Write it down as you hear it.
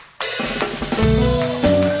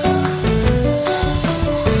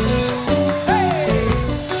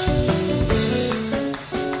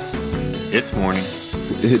morning?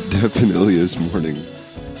 It definitely is morning.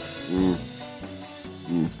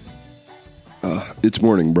 It's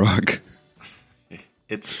morning, Brock.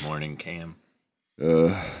 It's morning, Cam.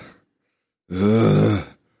 I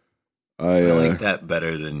like that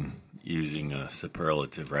better than using a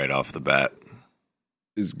superlative right off the bat.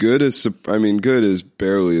 As good as good is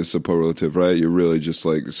barely a superlative, right? You're really just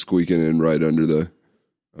like squeaking in right under the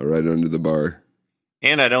bar.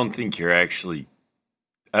 And I don't think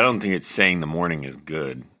it's saying the morning is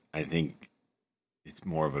good. I think it's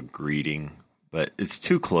more of a greeting, but it's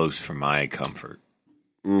too close for my comfort.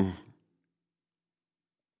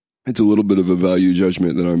 It's a little bit of a value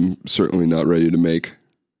judgment that I'm certainly not ready to make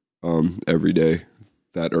every day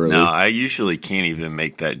that early. No, I usually can't even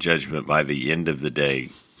make that judgment by the end of the day,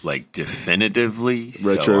 like definitively.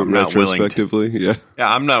 Retrospectively, yeah.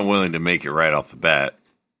 Yeah, I'm not willing to make it right off the bat.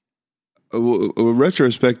 A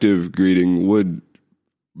retrospective greeting would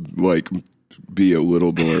like be a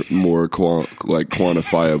little more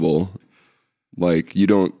quantifiable. Like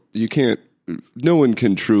no one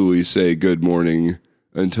can truly say good morning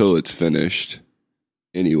until it's finished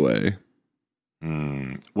anyway.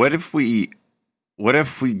 What if we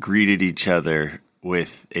greeted each other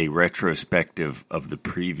with a retrospective of the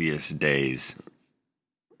previous day's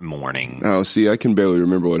morning? Oh, see, I can barely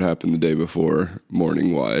remember what happened the day before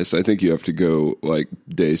morning-wise. I think you have to go like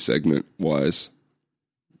day segment-wise.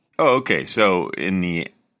 Oh, okay. So in the...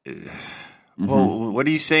 Well, what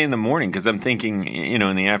do you say in the morning? Because I'm thinking,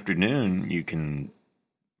 in the afternoon, you can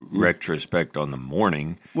retrospect on the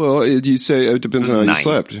morning. Well, you say it depends on how you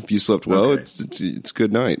slept. If you slept well, okay. it's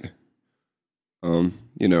good night. And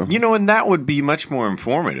that would be much more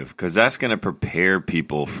informative because that's going to prepare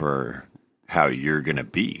people for how you're going to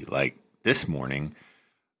be. Like this morning,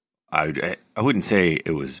 I wouldn't say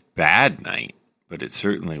it was bad night, but it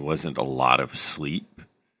certainly wasn't a lot of sleep.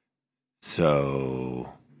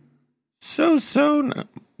 So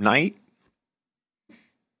night.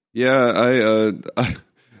 Yeah,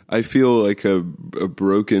 I feel like a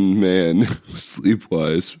broken man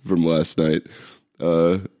sleep-wise from last night.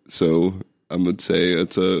 So I would say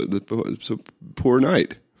it's a poor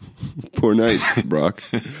night. Poor night, Brock.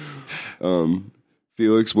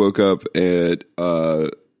 Felix woke up at I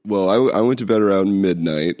went to bed around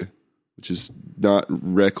midnight, which is not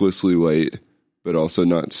recklessly late, but also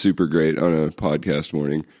not super great on a podcast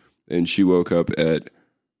morning. And she woke up at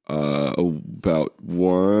about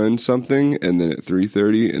 1 something, and then at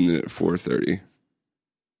 3:30, and then at 4:30.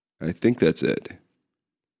 I think that's it.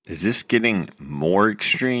 Is this getting more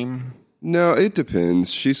extreme? No, it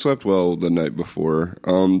depends. She slept well the night before.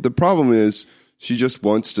 The problem is she just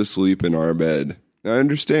wants to sleep in our bed. I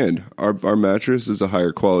understand. Our mattress is a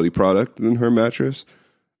higher quality product than her mattress.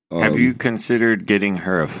 Have you considered getting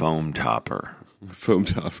her a foam topper? Foam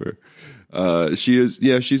topper. She is.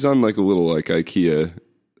 Yeah, she's on like a little like IKEA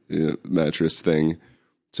mattress thing.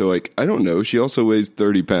 So like I don't know. She also weighs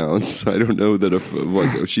 30 pounds. I don't know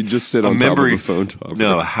that she'd just sit on top of a foam topper.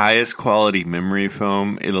 No, highest quality memory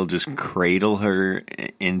foam. It'll just cradle her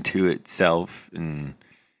into itself, and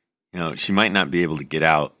she might not be able to get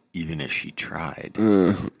out even if she tried.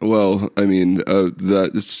 That's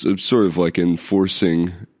sort of like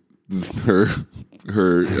enforcing her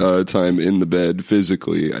time in the bed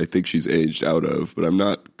physically. I think she's aged out of, but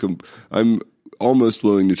I'm almost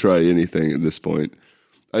willing to try anything at this point.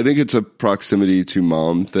 I think it's a proximity to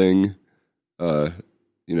mom thing. More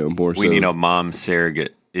so. We need a mom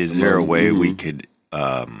surrogate. Is there a way we could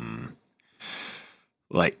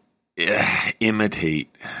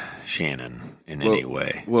imitate Shannon in any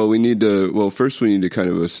way? Well, first we need to kind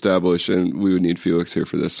of establish, and we would need Felix here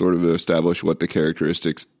for this, sort of establish what the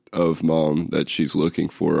characteristics of mom that she's looking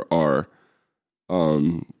for are.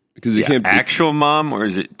 Because it can't be actual mom, or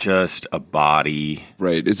is it just a body?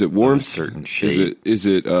 Right. Is it warmth? A certain shape? Is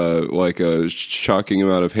it like a shocking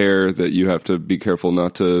amount of hair that you have to be careful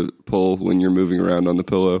not to pull when you're moving around on the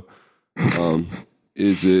pillow?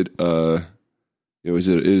 Is it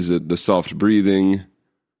is it the soft breathing?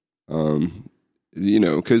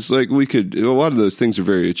 Because like we could, a lot of those things are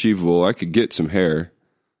very achievable. I could get some hair.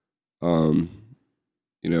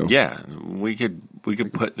 Yeah, we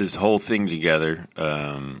could put this whole thing together,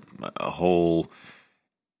 a whole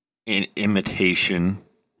imitation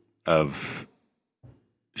of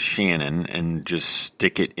Shannon, and just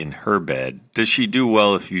stick it in her bed. Does she do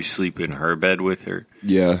well if you sleep in her bed with her?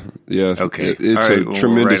 Yeah. Okay, It's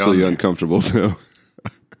tremendously uncomfortable though.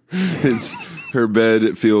 It's her bed.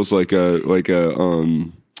 It feels like a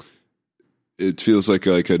Motel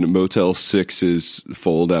 6's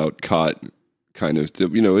fold out cot kind of,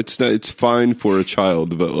 it's fine for a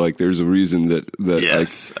child, but like there's a reason that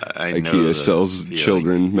yes, I know IKEA sells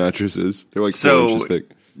children mattresses. They're like 4 inches thick.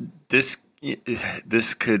 This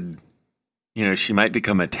could, she might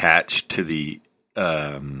become attached to the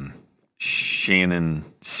Shannon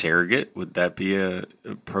surrogate. Would that be a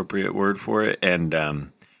appropriate word for it?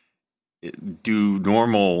 And do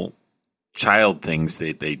normal child things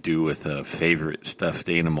they do with a favorite stuffed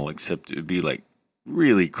animal, except it would be like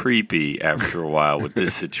really creepy after a while with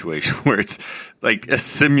this situation where it's like a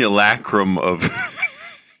simulacrum of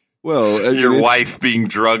your wife being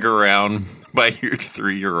drug around by your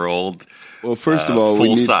 3-year-old. Well, first of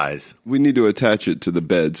all, size. We need to attach it to the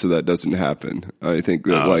bed so that doesn't happen. I think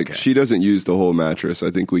that she doesn't use the whole mattress.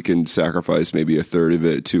 I think we can sacrifice maybe a third of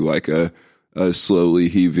it to like a slowly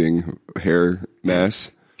heaving hair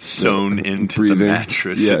mass sewn into the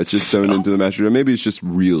mattress. Yeah, it's just sewn into the mattress. Or maybe it's just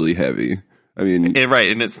really heavy. I mean,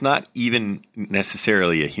 right, and it's not even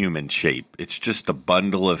necessarily a human shape. It's just a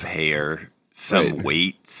bundle of hair, some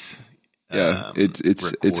weights. Yeah, it's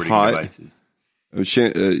hot. Devices.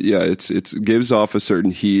 It gives off a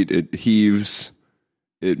certain heat. It heaves.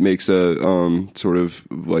 It makes a sort of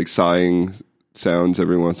like sighing sounds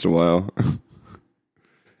every once in a while.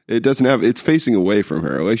 It doesn't have. It's facing away from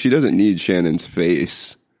her. Like she doesn't need Shannon's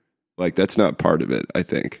face. Like that's not part of it. I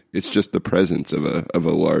think it's just the presence of a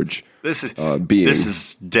large being. This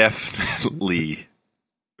is definitely.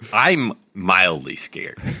 I'm mildly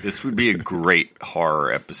scared. This would be a great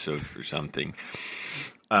horror episode for something.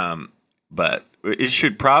 But it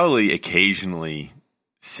should probably occasionally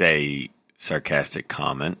say sarcastic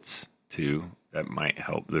comments too. That might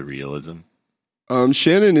help the realism.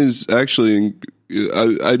 Shannon is actually.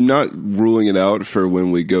 I'm not ruling it out for when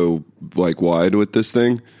we go like wide with this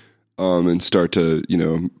thing. And start to,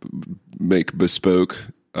 make bespoke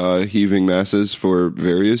heaving masses for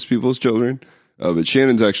various people's children. But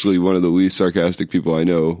Shannon's actually one of the least sarcastic people I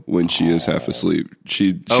know when she is half asleep.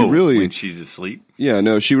 She really when she's asleep. Yeah,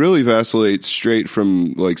 no, she really vacillates straight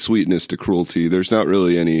from like sweetness to cruelty. There's not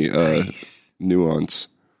really any nuance.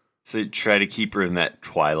 So try to keep her in that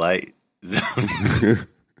Twilight zone.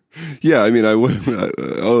 Yeah, I mean, I would.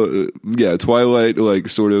 Twilight, like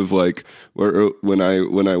sort of like when I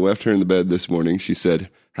left her in the bed this morning, she said,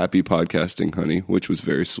 "Happy podcasting, honey," which was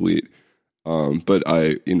very sweet. But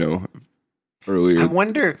earlier, I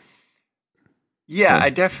wonder. Yeah, I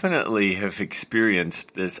definitely have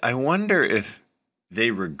experienced this. I wonder if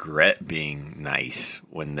they regret being nice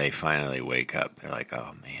when they finally wake up. They're like,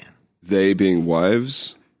 "Oh man," they being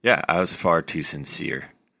wives. Yeah, I was far too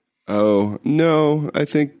sincere. Oh no, I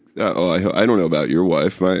think. I don't know about your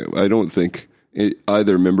wife. I don't think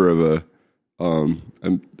either member of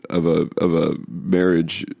a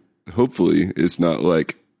marriage, hopefully, is not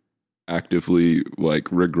like actively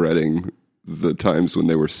like regretting the times when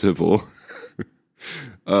they were civil.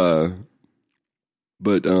 But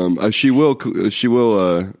she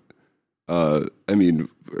will. I mean,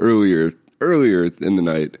 earlier in the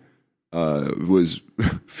night was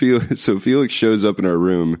Felix shows up in our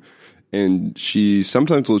room. And she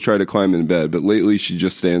sometimes will try to climb in bed, but lately she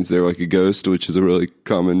just stands there like a ghost, which is a really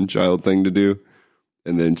common child thing to do,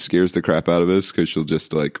 and then scares the crap out of us because she'll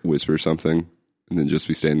just like whisper something and then just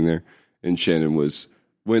be standing there. And Shannon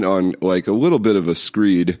went on like a little bit of a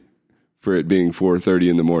screed for it being 4:30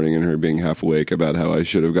 in the morning and her being half awake about how I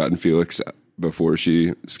should have gotten Felix before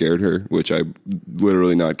she scared her, which I'm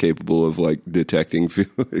literally not capable of like detecting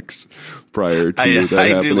Felix prior to that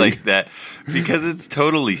happening. I do like that because it's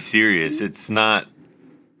totally serious. It's not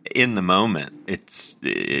in the moment. It's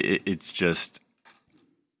just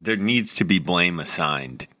there needs to be blame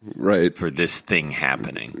assigned for this thing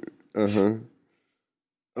happening. I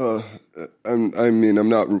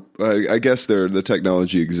guess the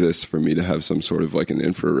technology exists for me to have some sort of like an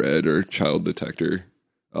infrared or child detector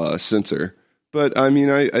sensor. But I mean,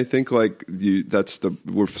 I think like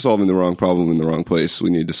we're solving the wrong problem in the wrong place. We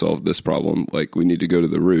need to solve this problem. Like we need to go to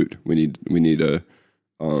the root. We need a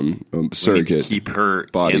surrogate. Keep her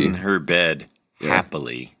body in her bed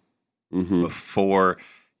happily before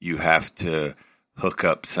you have to hook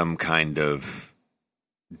up some kind of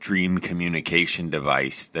dream communication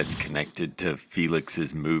device that's connected to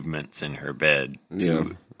Felix's movements in her bed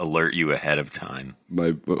to alert you ahead of time.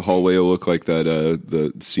 My hallway will look like that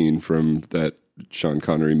the scene from that Sean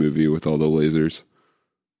Connery movie with all the lasers.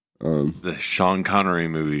 The Sean Connery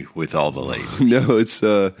movie with all the lasers. No, it's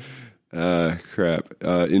crap.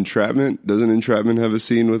 Entrapment. Doesn't Entrapment have a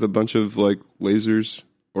scene with a bunch of like lasers?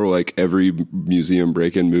 Or like every museum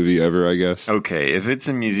break-in movie ever, I guess. Okay, if it's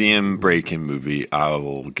a museum break-in movie, I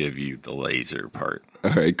will give you the laser part.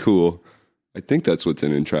 All right, cool. I think that's what's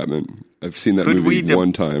in Entrapment. I've seen that movie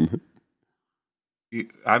one time.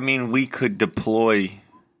 I mean, we could deploy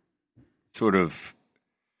sort of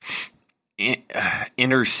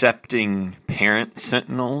intercepting parent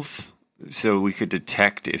sentinels, so we could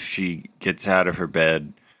detect if she gets out of her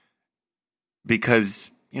bed,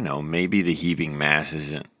 because, maybe the heaving mass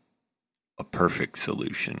isn't a perfect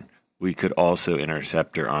solution. We could also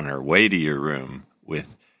intercept her on her way to your room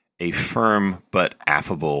with a firm but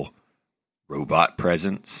affable robot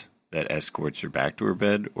presence that escorts her back to her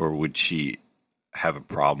bed, or would she have a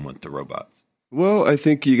problem with the robots? Well, I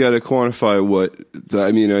think you got to quantify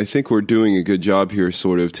I think we're doing a good job here,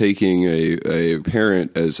 sort of taking a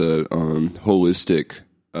parent as a holistic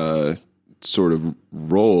sort of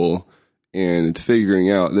role and figuring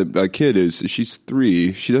out that a kid she's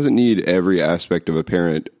 3. She doesn't need every aspect of a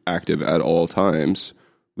parent active at all times.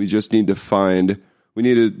 We just need to we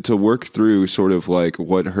needed to work through sort of like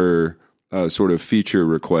what her sort of feature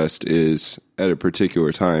request is at a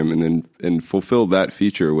particular time, and fulfill that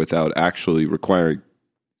feature without actually requiring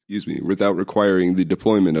the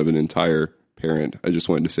deployment of an entire parent. I just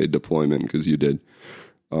wanted to say deployment because you did.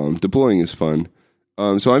 Deploying is fun.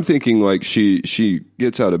 So I'm thinking like she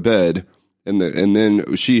gets out of bed, and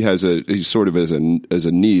then she has a sort of as a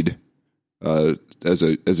need, as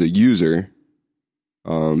a user.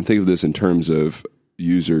 Think of this in terms of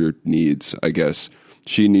user needs, I guess.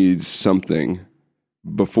 She needs something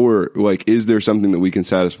before, like, is there something that we can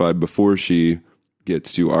satisfy before she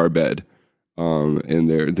gets to our bed? And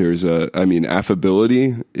there's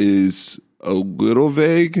affability is a little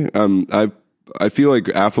vague. I feel like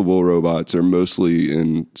affable robots are mostly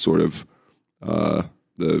in sort of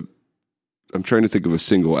I'm trying to think of a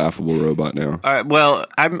single affable robot now. Well,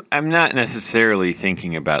 I'm not necessarily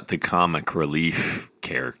thinking about the comic relief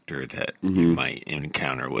character that you might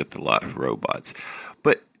encounter with a lot of robots,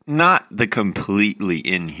 but not the completely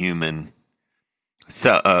inhuman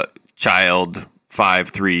child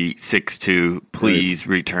 5362. Please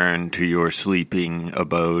return to your sleeping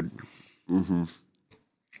abode. Mm-hmm.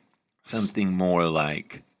 Something more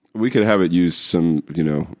like, we could have it use some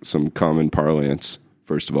common parlance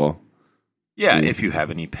first of all. Yeah, if you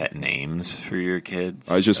have any pet names for your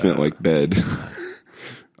kids. I just meant like bed.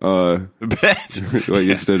 Bed. Like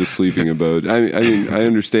instead of sleeping abode. I mean, I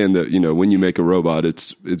understand that, when you make a robot,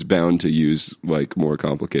 it's bound to use like more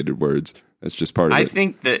complicated words. That's just part of it. I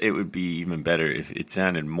think that it would be even better if it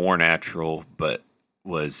sounded more natural, but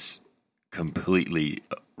was completely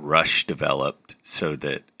rush developed so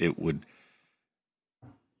that it would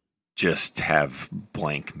just have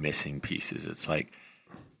blank missing pieces. It's like,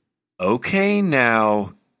 okay,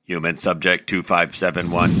 now, human subject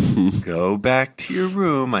 2571, go back to your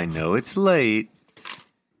room. I know it's late.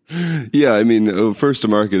 Yeah, I mean, first to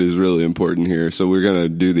market is really important here. So we're going to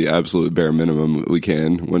do the absolute bare minimum we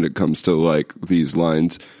can when it comes to like these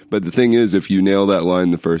lines. But the thing is, if you nail that line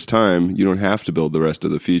the first time, you don't have to build the rest of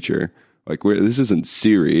the feature. Like, this isn't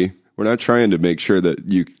Siri. We're not trying to make sure that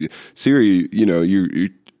Siri,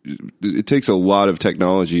 it takes a lot of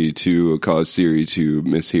technology to cause Siri to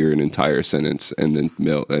mishear an entire sentence and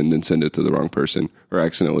then send it to the wrong person, or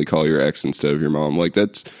accidentally call your ex instead of your mom. Like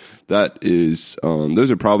that is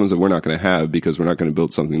those are problems that we're not going to have because we're not going to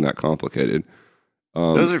build something that complicated.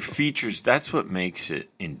 Those are features. That's what makes it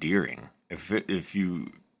endearing. If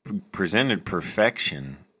you presented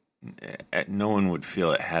perfection, no one would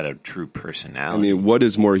feel it had a true personality. I mean, what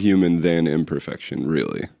is more human than imperfection,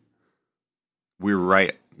 really? We're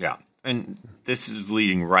right. Yeah. And this is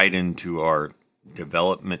leading right into our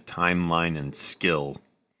development timeline and skill,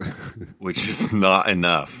 which is not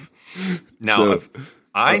enough. Now, if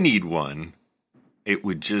I need one, it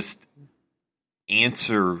would just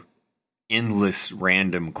answer endless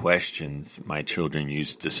random questions my children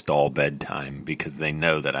use to stall bedtime because they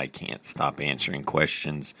know that I can't stop answering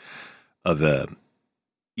questions of a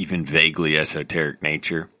even vaguely esoteric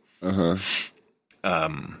nature.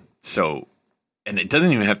 So, and it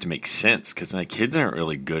doesn't even have to make sense because my kids aren't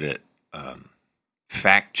really good at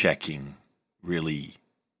fact checking really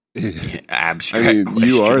abstract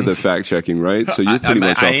questions. You are the fact checking, right? So you're pretty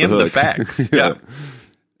much off the hook. I am the facts. Yeah.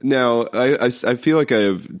 Now, I feel like I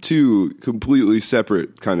have two completely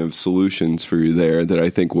separate kind of solutions for you there that I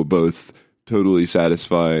think will both totally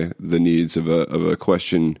satisfy the needs of a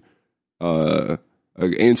question, an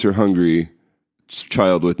answer-hungry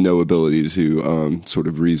child with no ability to sort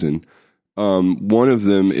of reason. One of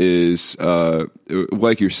them is,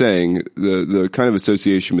 like you're saying, the kind of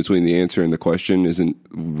association between the answer and the question isn't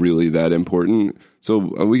really that important. So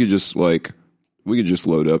we could just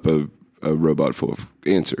load up a robot full of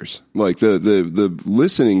answers. Like the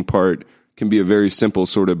listening part can be a very simple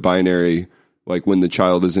sort of binary like when the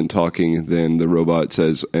child isn't talking, then the robot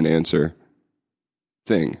says an answer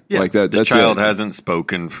thing. Yeah, like that. The child hasn't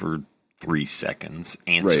spoken for 3 seconds.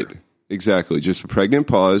 Answer. Right. Exactly. Just a pregnant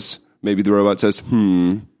pause. Maybe the robot says,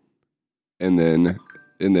 and then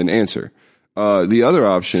answer. The other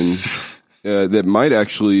option that might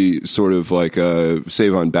actually sort of like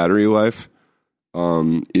save on battery life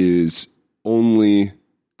is only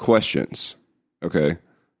questions. Okay.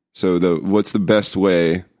 So what's the best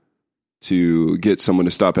way to get someone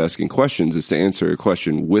to stop asking questions is to answer a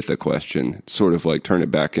question with a question, sort of like turn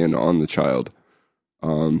it back in on the child.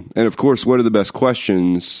 And of course, what are the best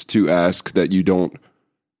questions to ask that you don't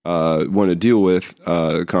want to deal with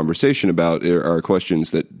a conversation about are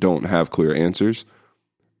questions that don't have clear answers.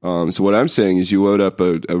 So what I'm saying is you load up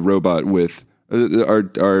a robot with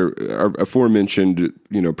our aforementioned,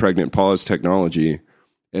 pregnant pause technology,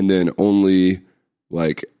 and then only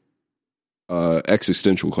like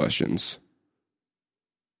existential questions.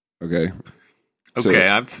 Okay. Okay,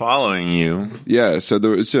 I'm following you. Yeah, so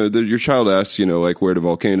your child asks, like, where do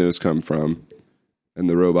volcanoes come from? And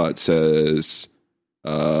the robot says,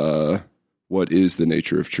 what is the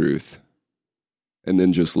nature of truth? And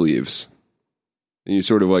then just leaves. And you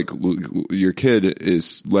sort of like, your kid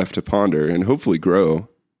is left to ponder and hopefully grow,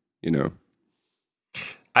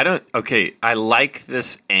 I like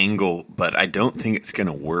this angle, but I don't think it's going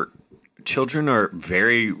to work. Children are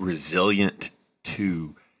very resilient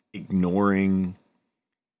to ignoring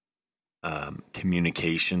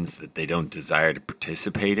communications that they don't desire to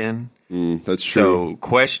participate in. That's true. So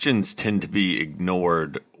questions tend to be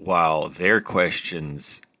ignored while their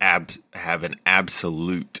questions have an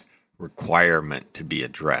absolute requirement to be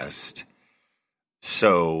addressed.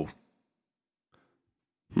 So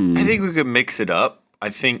I think we could mix it up. I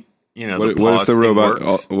think, what if the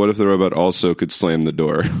robot also could slam the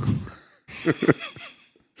door?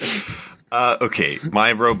 Okay,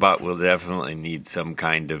 my robot will definitely need some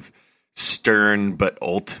kind of stern but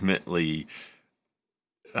ultimately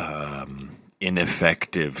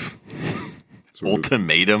ineffective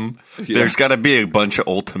ultimatum. Yeah. There's got to be a bunch of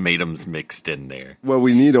ultimatums mixed in there. Well,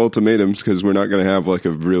 we need ultimatums because we're not going to have like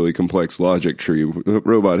a really complex logic tree. The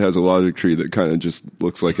robot has a logic tree that kind of just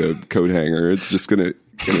looks like a coat hanger. It's just going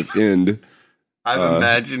to end. I'm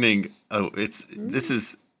imagining.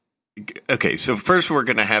 Okay, so first we're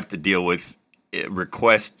going to have to deal with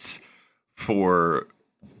requests for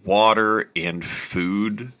water and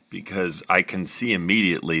food, because I can see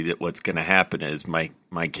immediately that what's going to happen is my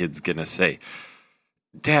kid's going to say,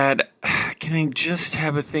 Dad, can I just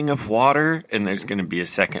have a thing of water? And there's going to be a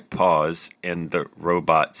second pause, and the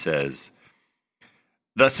robot says,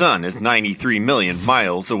 the sun is 93 million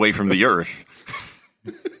miles away from the Earth.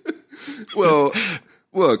 Well,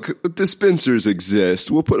 look, dispensers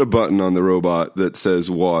exist. We'll put a button on the robot that says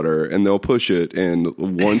water, and they'll push it, and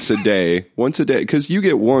once a day, because you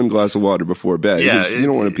get one glass of water before bed. Yeah, you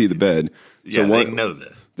don't want to pee the bed. So they know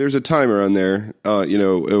this. There's a timer on there.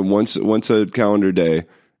 Once a calendar day,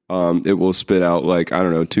 it will spit out 2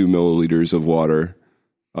 milliliters of water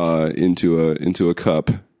into a cup,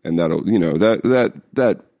 and that'll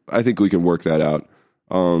that I think we can work that out.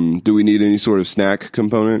 Do we need any sort of snack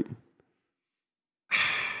component?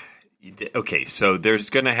 Okay, so there's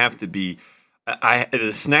going to have to be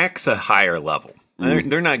the snacks a higher level.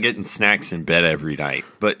 They're not getting snacks in bed every night,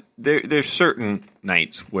 but there's certain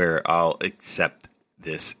nights where I'll accept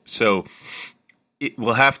this. So it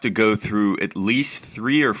will have to go through at least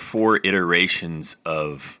 3 or 4 iterations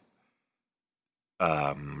of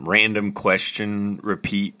random question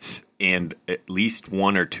repeats and at least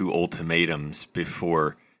 1 or 2 ultimatums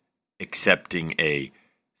before accepting a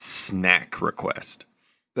snack request.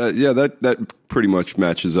 That pretty much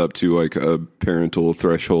matches up to like a parental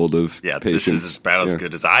threshold of patience. This is about as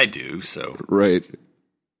good as I do. So right,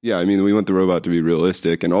 yeah. I mean, we want the robot to be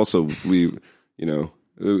realistic, and also we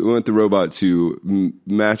want the robot to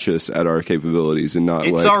match us at our capabilities, and not.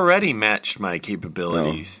 It's already matched my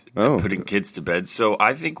capabilities at putting kids to bed, so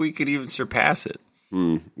I think we could even surpass it.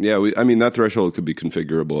 Yeah, that threshold could be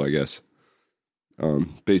configurable, I guess,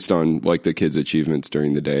 based on like the kids' achievements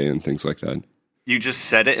during the day and things like that. You just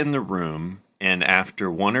set it in the room, and after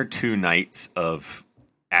 1 or 2 nights of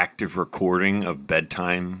active recording of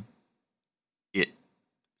bedtime, it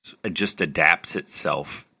just adapts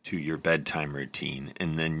itself to your bedtime routine,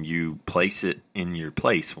 and then you place it in your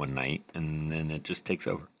place one night, and then it just takes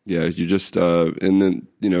over. Yeah, you just and then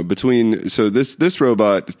between this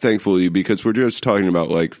robot, thankfully, because we're just talking about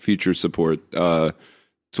like feature support,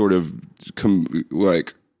 sort of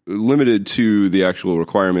limited to the actual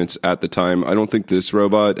requirements at the time. I don't think this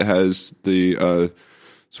robot has the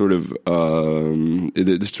sort of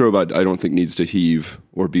this robot I don't think needs to heave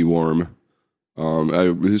or be warm.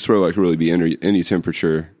 This robot could really be any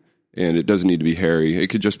temperature, and it doesn't need to be hairy. It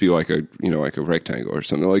could just be like a rectangle or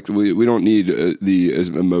something. Like we don't need the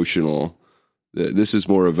emotional. This is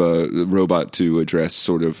more of a robot to address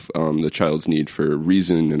sort of the child's need for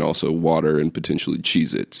reason and also water and potentially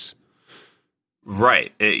Cheez-Its.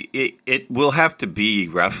 Right. It will have to be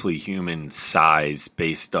roughly human size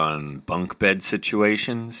based on bunk bed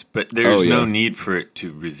situations, but there's no need for it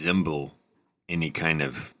to resemble any kind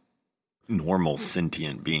of normal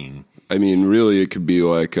sentient being. I mean, really, it could be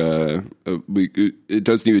like it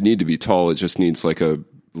doesn't even need to be tall. It just needs like a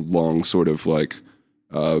long sort of like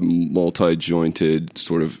multi-jointed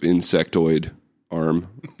sort of insectoid arm.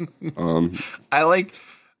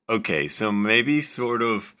 Okay, so maybe sort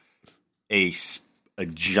of a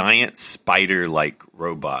giant spider-like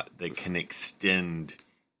robot that can extend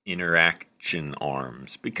interaction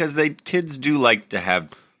arms, because kids do like to have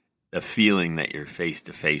the feeling that you're face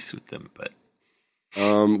to face with them. But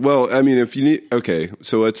well, I mean, if you need, okay,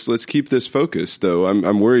 so let's keep this focused though.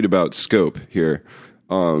 I'm worried about scope here.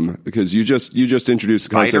 Because you just introduced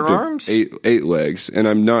the concept of eight legs, and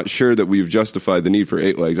I'm not sure that we've justified the need for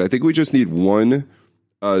 8 legs. I think we just need one.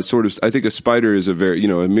 Sort of, I think a spider is a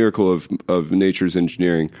miracle of nature's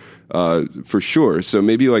engineering, for sure. So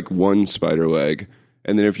maybe like one spider leg,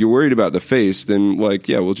 and then if you're worried about the face, then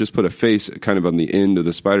we'll just put a face kind of on the end of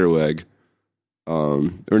the spider leg,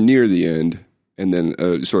 or near the end, and then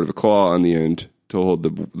sort of a claw on the end to hold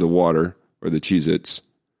the water or the Cheez-Its.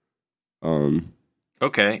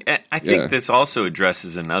 Okay, I think this also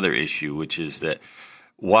addresses another issue, which is that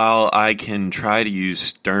while I can try to use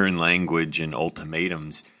stern language and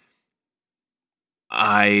ultimatums,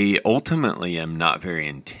 I ultimately am not very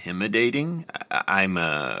intimidating.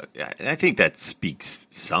 I think that speaks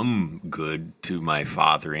some good to my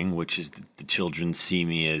fathering, which is that the children see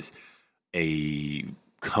me as a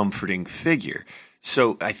comforting figure.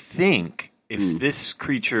 So I think if this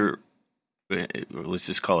creature, let's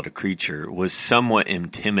just call it a creature, was somewhat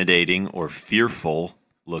intimidating or fearful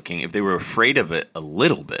looking, if they were afraid of it a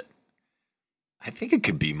little bit, I think it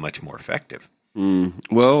could be much more effective.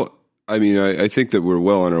 Well, I mean, I think that we're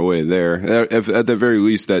well on our way there. At the very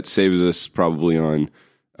least, that saves us probably on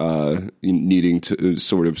needing to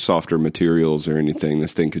sort of softer materials or anything.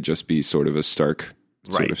 This thing could just be sort of a stark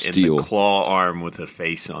sort of steel. And the claw arm with a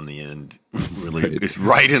face on the end really is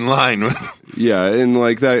right in line with. Yeah, and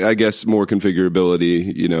like that, I guess more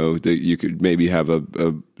configurability. You know, that you could maybe have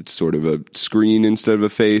a sort of a screen instead of a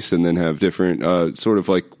face, and then have different sort of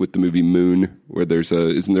like with the movie Moon, where there's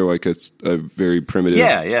isn't there like a very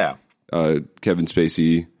primitive Kevin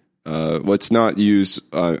Spacey. Let's not use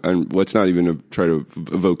and let's not even try to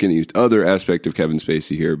evoke any other aspect of Kevin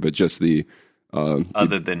Spacey here, but just the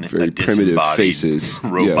other than very a primitive faces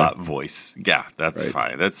robot voice. Yeah, that's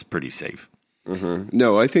fine. That's pretty safe.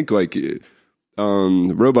 No, I think like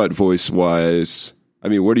robot voice wise, I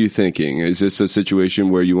mean, what are you thinking? Is this a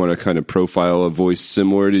situation where you want to kind of profile a voice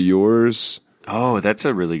similar to yours? Oh, that's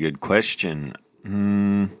a really good question.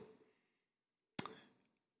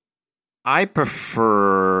 I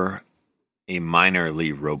prefer a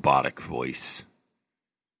minorly robotic voice.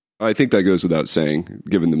 I think that goes without saying,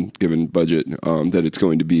 given budget, that it's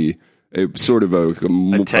going to be a sort of a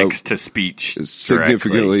text to speech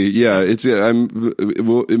significantly. Directly. Yeah,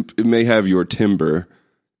 it may have your timbre,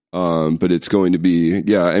 but it's going to be.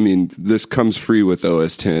 Yeah, I mean, this comes free with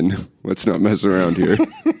OS X. Let's not mess around here.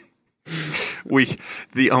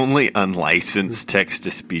 The only unlicensed text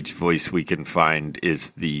to speech voice we can find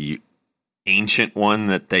is the ancient one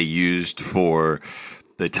that they used for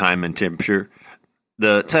the time and temperature.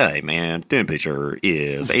 The time and temperature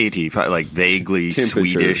is 85, like vaguely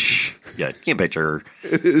Swedish. Yeah, temperature.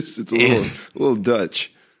 It's a little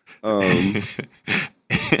Dutch. And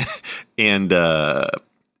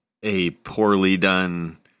a poorly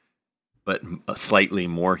done, but a slightly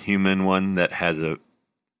more human one that has a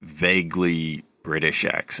vaguely British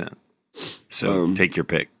accent. So take your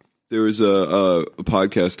pick. There was a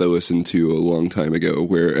podcast I listened to a long time ago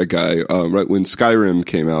where a guy, right when Skyrim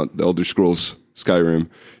came out, the Elder Scrolls Skyrim,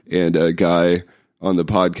 and a guy on the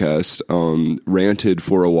podcast ranted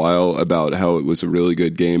for a while about how it was a really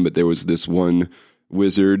good game, but there was this one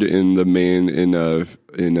wizard in the main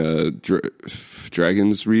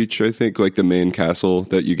Dragon's Reach, I think, like the main castle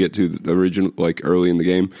that you get to the original, like early in the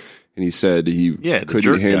game, and he said he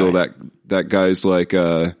couldn't handle that guy's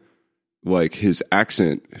like his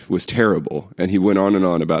accent was terrible, and he went on and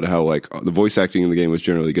on about how like the voice acting in the game was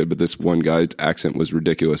generally good, but this one guy's accent was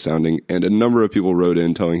ridiculous sounding, and a number of people wrote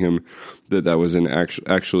in telling him that was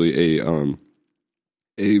actually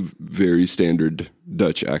a very standard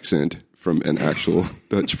Dutch accent from an actual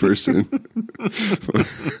Dutch person.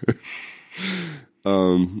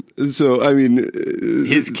 So, I mean...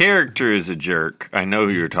 his character is a jerk. I know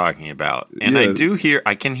who you're talking about. And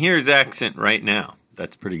I can hear his accent right now.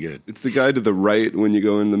 That's pretty good. It's the guy to the right when you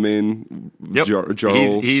go in the main... Yep.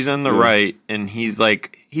 Charles. He's on the right, and he's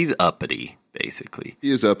uppity, basically.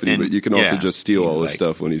 He is uppity, but you can also just steal all his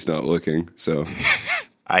stuff when he's not looking, so...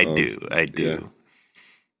 I do. Yeah.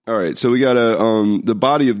 All right, so we got the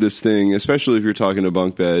body of this thing, especially if you're talking a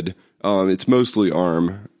bunk bed, it's mostly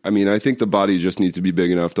arm. I mean, I think the body just needs to be big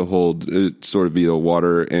enough to hold sort of be a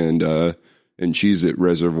water and Cheez-It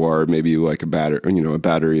reservoir, maybe like a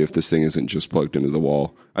battery if this thing isn't just plugged into the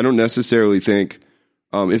wall. I don't necessarily think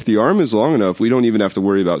if the arm is long enough, we don't even have to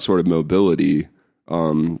worry about sort of mobility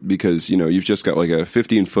because you've just got like a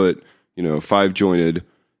 15-foot 5-jointed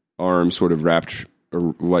arm sort of wrapped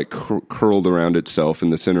or like curled around itself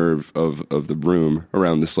in the center of the room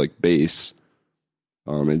around this like base.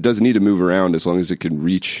 It doesn't need to move around as long as it can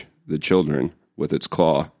reach the children with its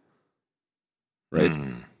claw. Right?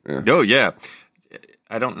 Yeah. Oh, yeah.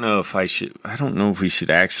 I don't know if we should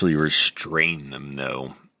actually restrain them,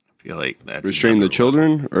 though. I feel like that's... Restrain the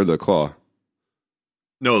children or the claw?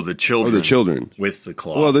 No, the children. Oh, the children. With the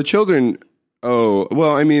claw. Well, the children... Oh,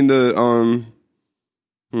 well, I mean,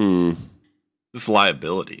 This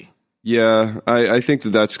liability. Yeah, I think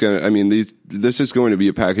that's going to... I mean, this is going to be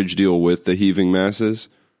a package deal with the heaving masses.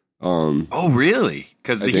 Oh, really?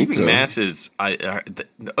 Because the heaving masses,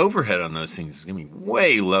 the overhead on those things is going to be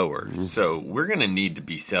way lower. Mm-hmm. So we're going to need to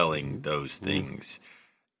be selling those things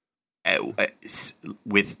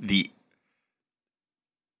with the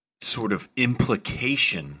sort of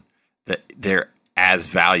implication that they're as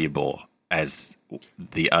valuable as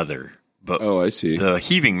the other. But I see. The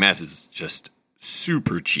heaving mass is just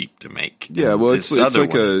super cheap to make. Yeah, well, it's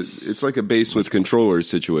like a base with controllers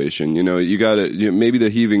situation. You got to maybe the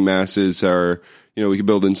heaving masses are we could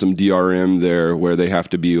build in some DRM there where they have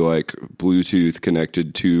to be like Bluetooth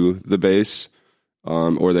connected to the base,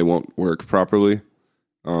 or they won't work properly.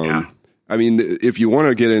 I mean, if you want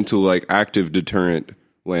to get into like active deterrent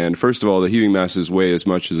land, first of all, the heaving masses weigh as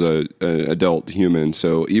much as an adult human.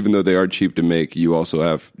 So even though they are cheap to make, you also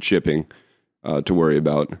have shipping to worry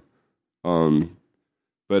about.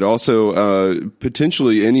 But also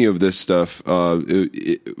potentially any of this stuff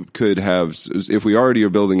it could have, if we already are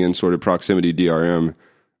building in sort of proximity DRM,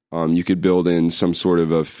 you could build in some sort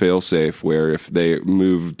of a failsafe where if they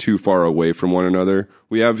move too far away from one another,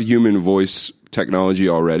 we have human voice technology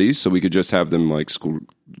already, so we could just have them like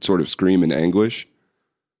sort of scream in anguish.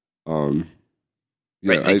 Right,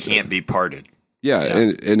 they can't be parted. Yeah,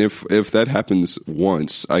 and if that happens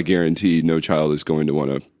once, I guarantee no child is going to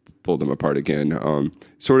want to pull them apart again.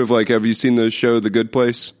 Sort of like, have you seen the show The Good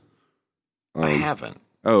Place? I haven't.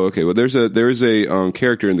 Oh, okay. Well, there is a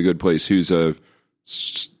character in The Good Place who's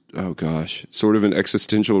sort of an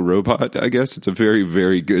existential robot, I guess. It's a very,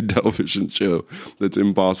 very good television show that's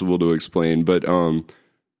impossible to explain. But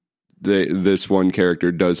this one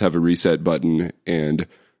character does have a reset button, and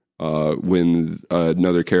when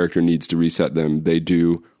another character needs to reset them, they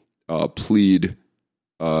do plead.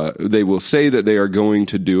 They will say that they are going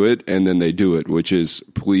to do it, and then they do it, which is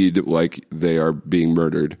plead like they are being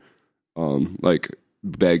murdered, like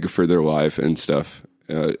beg for their life and stuff,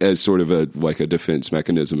 as sort of a defense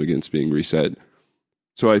mechanism against being reset.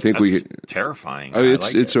 So I think that's terrifying.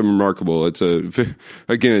 It's remarkable. It's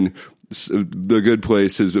again, The Good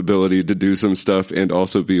Place's ability to do some stuff and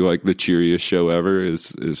also be like the cheeriest show ever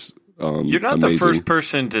is you're not amazing. The first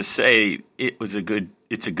person to say it's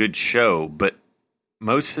a good show, but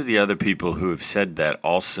most of the other people who have said that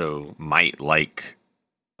also might like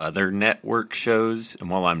other network shows. And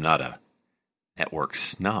while I'm not a network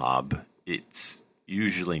snob, it's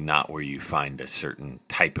usually not where you find a certain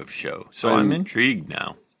type of show. So I'm intrigued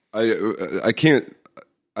now. I can't.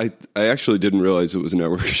 I actually didn't realize it was a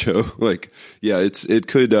network show. Like, yeah, it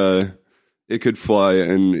could fly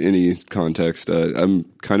in any context. I'm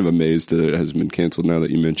kind of amazed that it hasn't been canceled now that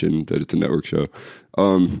you mentioned that it's a network show.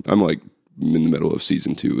 I'm like in the middle of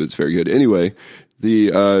season 2. It's very good. Anyway,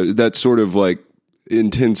 that sort of like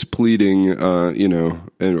intense pleading,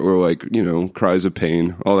 or like, cries of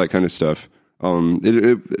pain, all that kind of stuff.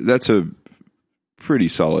 That's a pretty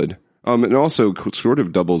solid. It also sort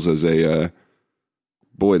of doubles as a,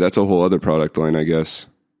 that's a whole other product line, I guess.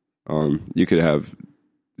 You could have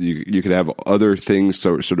other things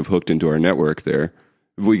sort of hooked into our network there.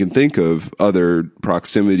 If we can think of other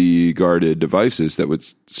proximity guarded devices that would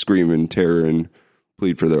scream in terror and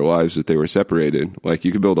plead for their lives if they were separated, like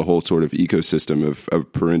you could build a whole sort of ecosystem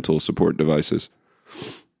of parental support devices.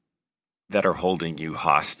 that are holding you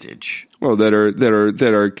hostage. Well, that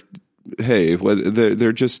are. Hey,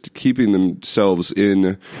 they're just keeping themselves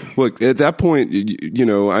in. Look, at that point,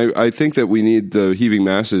 I think that we need the heaving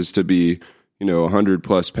masses to be,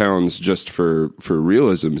 100+ pounds just for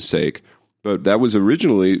realism's sake. But that was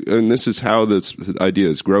originally, and this is how this idea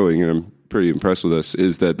is growing, and I'm pretty impressed with this,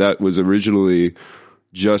 is that was originally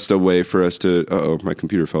just a way for us to. My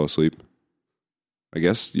computer fell asleep. I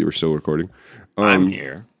guess you were still recording. I'm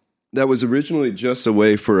here. That was originally just a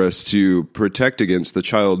way for us to protect against the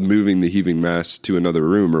child moving the heaving mass to another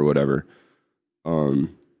room or whatever.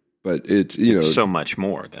 But it's so much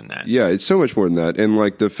more than that. Yeah, it's so much more than that. And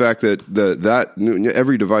like the fact that that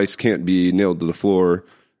every device can't be nailed to the floor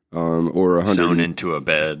or 100 sewn into a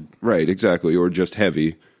bed. Right, exactly, or just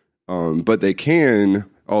heavy. But they can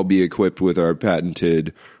all be equipped with our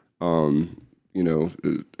patented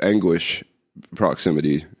anguish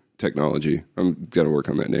proximity technology. I'm going to work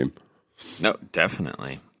on that name. No,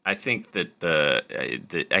 definitely. I think that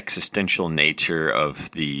the existential nature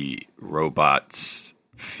of the robot's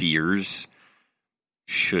fears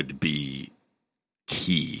should be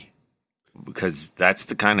key, because that's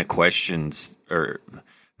the kind of questions, or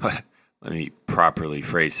let me properly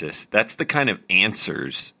phrase this. That's the kind of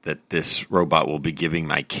answers that this robot will be giving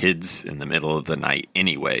my kids in the middle of the night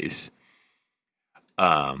anyways.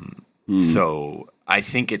 So I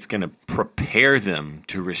think it's going to prepare them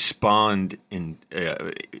to respond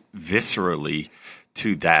viscerally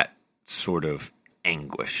to that sort of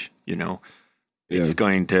anguish, It's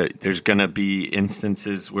going to, there's going to be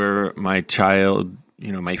instances where my child,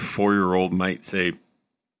 my 4-year-old might say,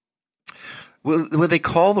 will they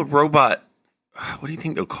call the robot, what do you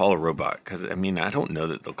think they'll call a robot? Because, I don't know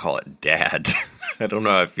that they'll call it Dad. I don't know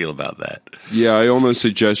how I feel about that. Yeah, I almost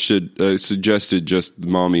suggested just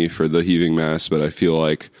Mommy for the heaving mass, but I feel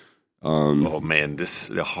like... oh, man,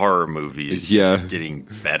 the horror movie is just getting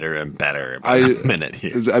better and better by a minute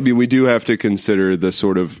here. We do have to consider the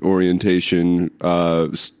sort of orientation,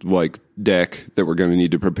 deck that we're going to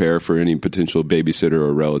need to prepare for any potential babysitter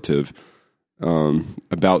or relative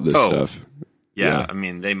about this stuff. Yeah,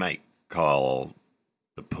 they might call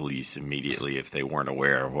the police immediately if they weren't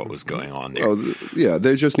aware of what was going on there. Oh, yeah,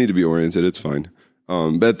 they just need to be oriented. It's fine.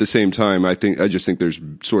 But at the same time, I just think there's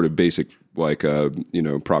sort of basic,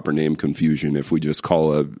 proper name confusion if we just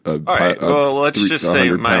call a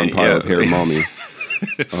 100-pound pile of hair Mommy.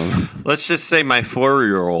 Let's just say my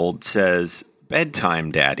 4-year-old says,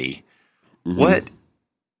 "Bedtime, Daddy. Mm-hmm. What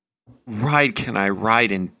ride can I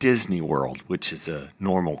ride in Disney World?" Which is a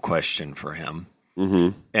normal question for him.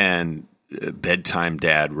 Mm-hmm. And Bedtime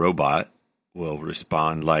Dad robot will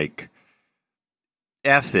respond like,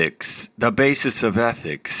 "Ethics, the basis of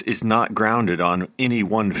ethics, is not grounded on any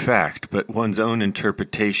one fact, but one's own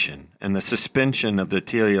interpretation, and the suspension of the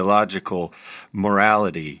teleological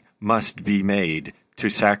morality must be made to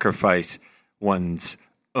sacrifice one's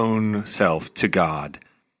own self to God."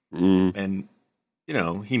 And,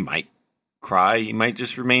 he might cry, he might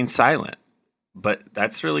just remain silent, but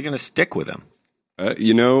that's really going to stick with him.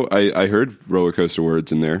 I heard roller coaster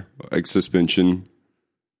words in there, like suspension.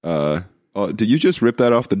 Did you just rip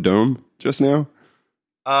that off the dome just now?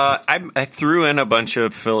 I threw in a bunch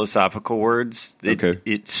of philosophical words.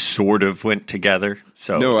 It sort of went together.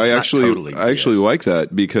 So no, I actually like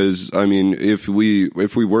that, because if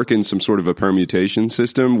we work in some sort of a permutation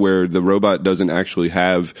system where the robot doesn't actually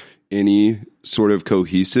have any sort of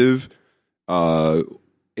cohesive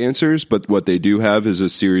answers, but what they do have is a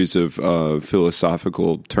series of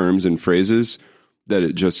philosophical terms and phrases that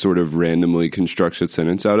it just sort of randomly constructs a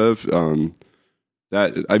sentence out of.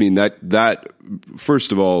 That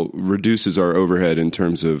first of all reduces our overhead in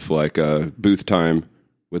terms of booth time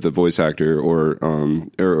with a voice actor or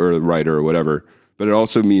a writer or whatever. But it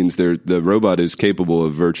also means the robot is capable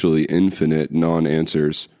of virtually infinite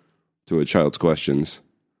non-answers to a child's questions.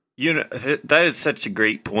 That is such a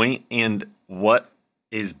great point. And what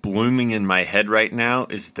is blooming in my head right now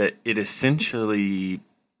is that it essentially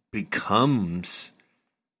becomes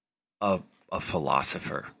a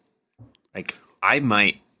philosopher. Like, I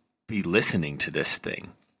might be listening to this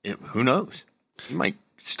thing. Who knows? You might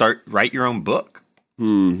write your own book.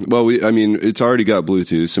 Well, it's already got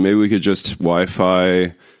Bluetooth, so maybe we could just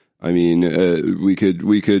Wi-Fi.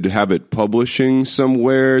 We could have it publishing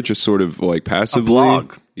somewhere, just sort of like passively. A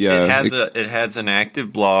blog. Yeah, it has an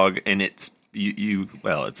active blog, and it's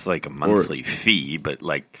it's like a monthly fee, but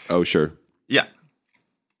like, oh sure, yeah.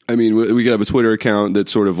 We could have a Twitter account that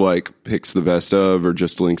sort of picks the best of, or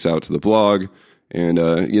just links out to the blog, and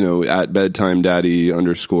at bedtime daddy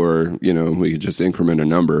 _ we could just increment a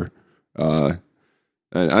number.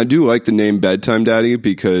 And I do like the name Bedtime Daddy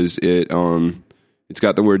because it's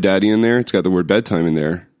got the word daddy in there. It's got the word bedtime in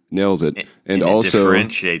there. Nails it. And it also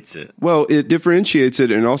differentiates it. Well, it differentiates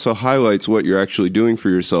it and also highlights what you're actually doing for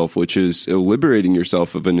yourself, which is liberating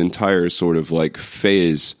yourself of an entire sort of like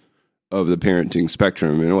phase of the parenting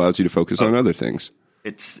spectrum, and allows you to focus on other things.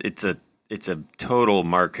 It's a total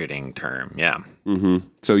marketing term. Yeah. Mm-hmm.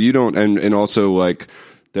 So you don't, and also like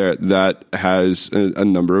that has a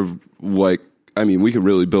number of like, I mean, we could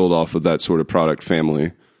really build off of that sort of product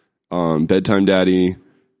family. Bedtime Daddy,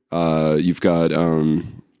 you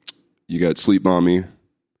got Sleep Mommy.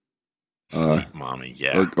 Sleep Mommy,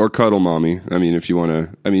 yeah. Or Cuddle Mommy. I mean, if you want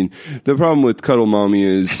to. I mean, the problem with Cuddle Mommy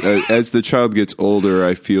is as the child gets older,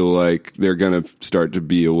 I feel like they're going to start to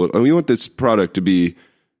be a little. We want this product to be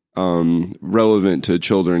relevant to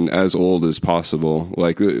children as old as possible.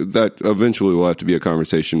 Like that eventually will have to be a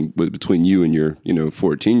conversation between you and your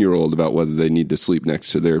 14-year-old about whether they need to sleep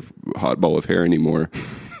next to their hot ball of hair anymore.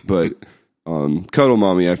 But Cuddle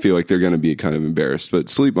Mommy, I feel like they're going to be kind of embarrassed. But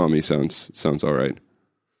Sleep Mommy sounds all right.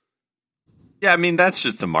 Yeah, I mean, that's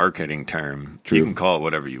just a marketing term. True. You can call it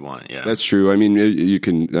whatever you want. Yeah, that's true. I mean, you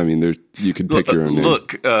can. I mean, you can pick your own name.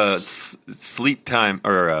 Look, Sleep Time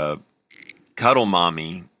or Cuddle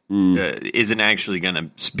Mommy isn't actually going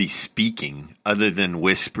to be speaking, other than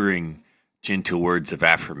whispering gentle words of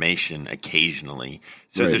affirmation occasionally.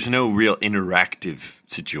 So There's no real interactive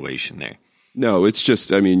situation there. No, it's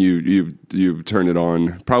just. I mean, you turn it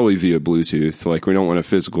on probably via Bluetooth. Like, we don't want a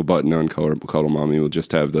physical button on Cuddle Mommy. We'll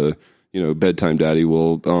just have the. Bedtime Daddy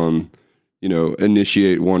will,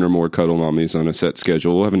 initiate one or more Cuddle Mommies on a set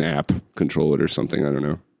schedule. We'll have an app, control it or something. I don't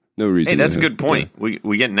know. No reason. Hey, that's a good point. Yeah.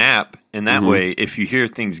 We get an app, and that way, if you hear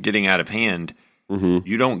things getting out of hand,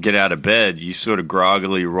 you don't get out of bed. You sort of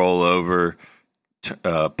groggily roll over,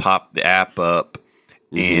 pop the app up,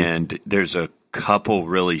 and there's a couple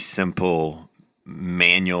really simple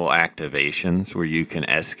manual activations where you can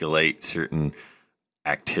escalate certain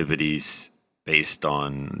activities based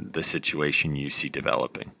on the situation you see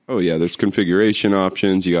developing. Oh yeah, there's configuration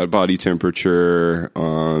options. You got body temperature.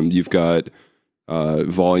 You've got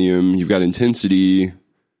volume. You've got intensity.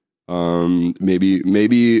 Maybe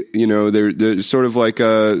there's sort of like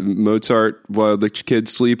Mozart while the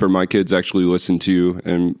kids sleep, or my kids actually listen to.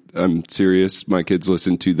 And I'm serious. My kids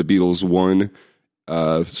listen to the Beatles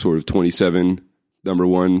sort of 27 number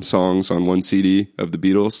one songs on one CD of the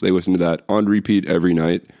Beatles. They listen to that on repeat every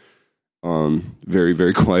night. Very,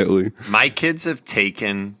 very quietly. My kids have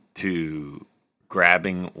taken to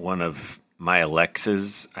grabbing one of my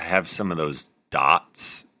Alexas. I have some of those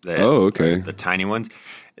dots. The tiny ones.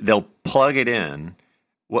 They'll plug it in,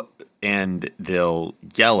 and they'll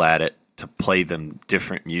yell at it to play them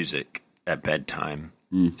different music at bedtime.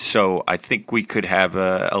 So I think we could have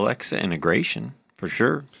a Alexa integration for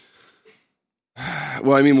sure.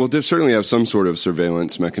 Well, I mean, we'll certainly have some sort of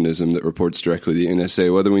surveillance mechanism that reports directly to the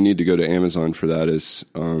NSA. Whether we need to go to Amazon for that is,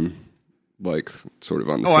 sort of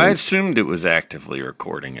on the fence. I assumed it was actively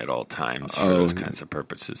recording at all times for those kinds of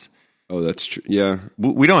purposes. Oh, that's true. Yeah.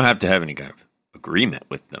 We don't have to have any kind of agreement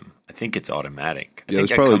with them. I think it's automatic. I think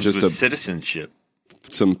that probably comes just with citizenship.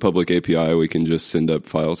 Some public API we can just send up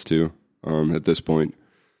files to at this point.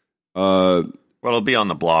 Well, it'll be on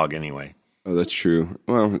the blog anyway. Oh, that's true.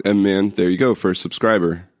 Well, and man, there you go, first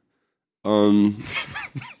subscriber. So I'm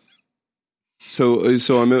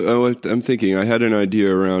thinking. I had an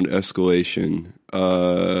idea around escalation.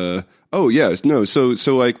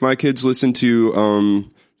 So like my kids listen to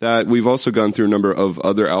that. We've also gone through a number of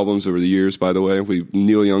other albums over the years. By the way,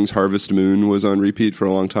 Neil Young's Harvest Moon was on repeat for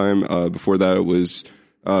a long time. Before that, it was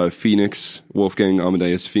Phoenix, Wolfgang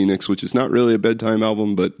Amadeus Phoenix, which is not really a bedtime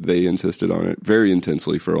album, but they insisted on it very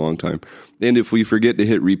intensely for a long time. And if we forget to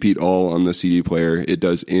hit repeat all on the CD player, it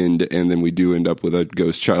does end, and then we do end up with a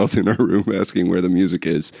ghost child in our room asking where the music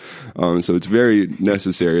is. So it's very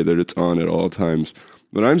necessary that it's on at all times.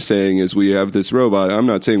 What I'm saying is we have this robot. I'm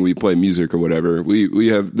not saying we play music or whatever. We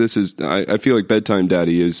have, I feel like Bedtime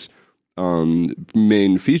Daddy is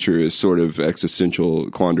main feature is sort of existential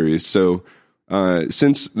quandaries. So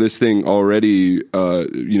since this thing already,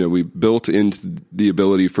 we built into the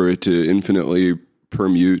ability for it to infinitely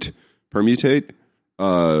permutate,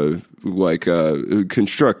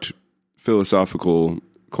 construct philosophical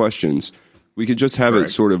questions, we could just have it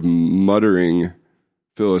sort of muttering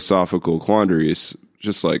philosophical quandaries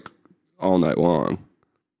just like all night long.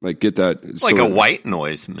 Like get that like a white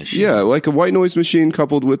noise machine. Yeah, like a white noise machine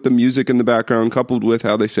coupled with the music in the background, coupled with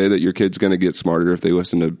how they say that your kid's going to get smarter if they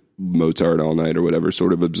listen to Mozart all night or whatever,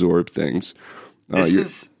 sort of absorb things. This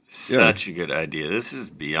is such a good idea. This is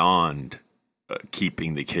beyond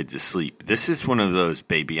keeping the kids asleep. This is one of those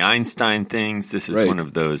baby Einstein things. This is right. one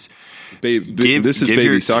of those this is give baby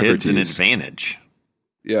your Socrates. kids an advantage.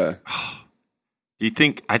 Yeah.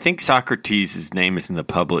 I think Socrates' name is in the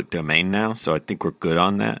public domain now, so I think we're good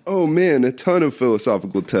on that. Oh man, a ton of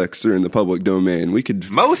philosophical texts are in the public domain. We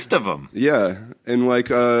could most of them. Yeah, and like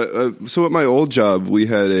so at my old job, we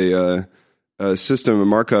had a system, a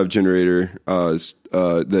Markov generator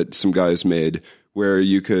that some guys made, where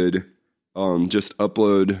you could just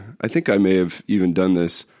upload. I think I may have even done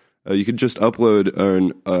this. You could just upload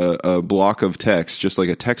a block of text, just like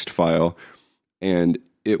a text file, and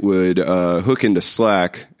it would hook into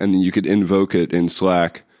Slack, and then you could invoke it in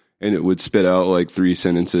Slack, and it would spit out like 3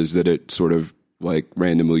 sentences that it sort of like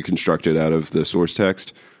randomly constructed out of the source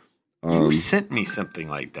text. You sent me something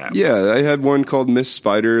like that. Yeah, I had one called Miss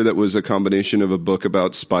Spider that was a combination of a book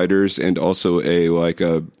about spiders and also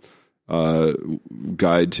a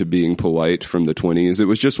guide to being polite from the 1920s. It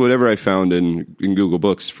was just whatever I found in Google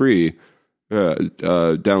Books, free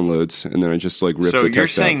downloads, and then I just like ripped the text out. So you're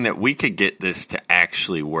saying that we could get this to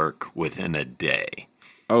actually work within a day?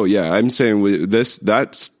 Oh yeah, I'm saying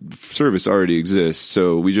that service already exists,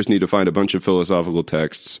 so we just need to find a bunch of philosophical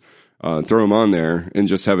texts, throw them on there, and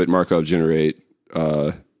just have it Markov generate.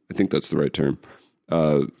 I think that's the right term.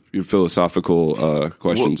 Your philosophical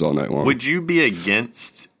questions all night long. Would you be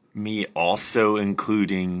against me also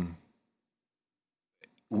including,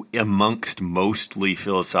 amongst mostly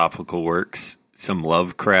philosophical works, some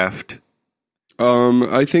Lovecraft?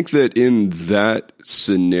 I think that in that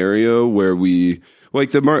scenario where we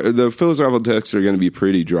like the philosophical texts are going to be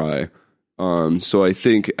pretty dry, so I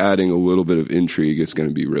think adding a little bit of intrigue is going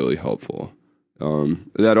to be really helpful.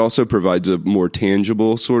 That also provides a more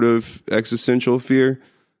tangible sort of existential fear,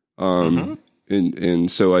 and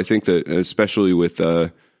so I think that especially with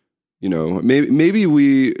maybe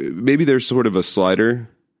there's sort of a slider.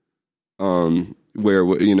 Where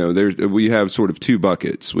we have sort of 2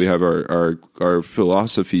 buckets. We have our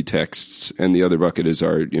philosophy texts, and the other bucket is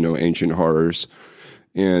our ancient horrors,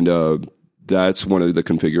 and that's one of the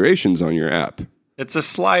configurations on your app. It's a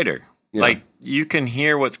slider. Yeah. Like you can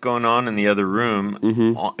hear what's going on in the other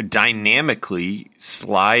room. Dynamically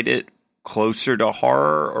slide it closer to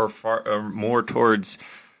horror or more towards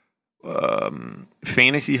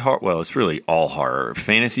fantasy horror. Well, it's really all horror.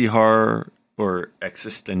 Fantasy horror. Or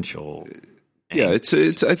existential. Yeah, it's.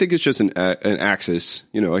 I think it's just an axis,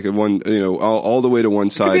 like a one, all the way to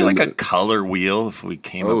one side. It could be like a color wheel if we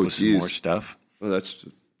came up with some more stuff. Well, that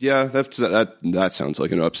sounds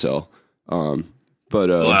like an upsell.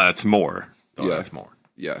 That's more. That's more.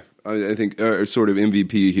 Yeah, I think sort of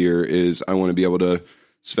MVP here is I want to be able to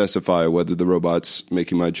specify whether the robot's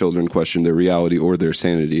making my children question their reality or their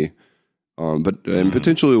sanity, and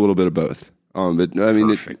potentially a little bit of both. But I mean,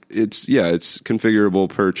 it's configurable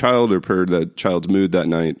per child or per the child's mood that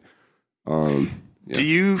night. Yeah. Do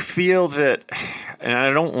you feel that? And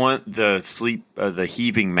I don't want the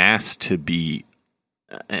heaving mass to be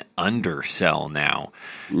an undersell now.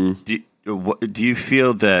 Do you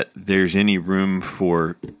feel that there's any room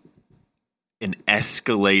for an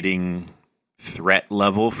escalating threat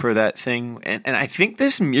level for that thing? And I think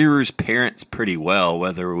this mirrors parents pretty well,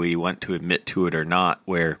 whether we want to admit to it or not,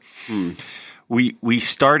 where we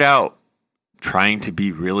start out trying to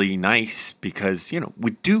be really nice because,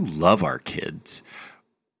 we do love our kids.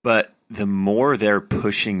 But the more they're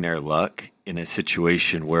pushing their luck in a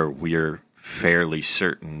situation where we're fairly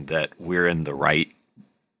certain that we're in the right,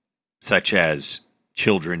 such as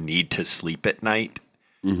children need to sleep at night,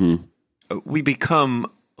 we become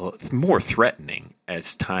more threatening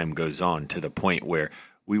as time goes on, to the point where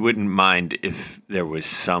we wouldn't mind if there was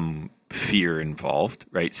some fear involved,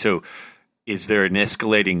 right? So is there an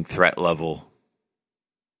escalating threat level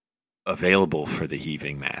available for the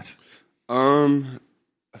heaving mass?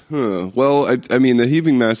 Well, I mean, the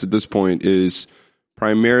heaving mass at this point is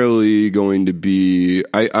primarily going to be,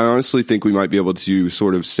 I honestly think we might be able to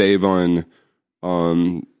sort of save on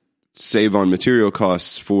material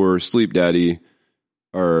costs for Sleep Daddy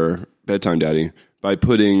or Bedtime Daddy by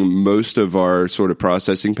putting most of our sort of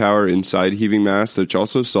processing power inside heaving mass, which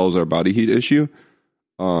also solves our body heat issue.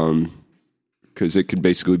 Because it could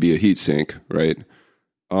basically be a heat sink, right?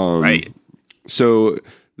 Right. So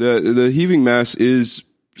the heaving mass is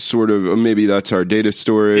sort of, maybe that's our data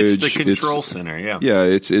storage. It's the control center, yeah. Yeah,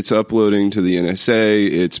 it's uploading to the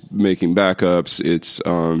NSA. It's making backups. It's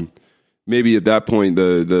maybe at that point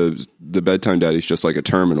the Bedtime Daddy's just like a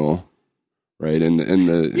terminal, right? And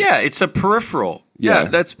it's a peripheral. Yeah,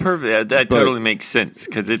 that's perfect. That totally makes sense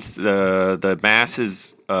because it's the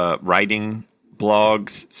masses writing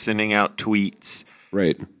blogs, sending out tweets.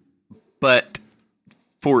 Right. But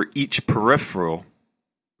for each peripheral,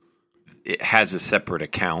 it has a separate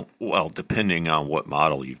account. Well, depending on what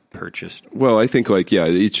model you've purchased. Well, I think you're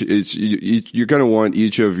going to want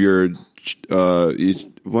each of your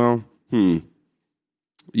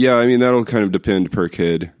Yeah, I mean that'll kind of depend per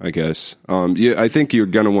kid, I guess. I think you're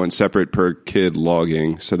going to want separate per kid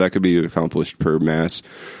logging, so that could be accomplished per mass.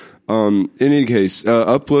 In any case,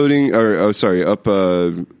 uploading what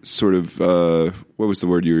was the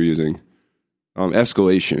word you were using?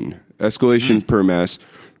 Escalation per mass.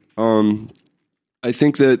 I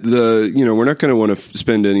think that we're not going to want to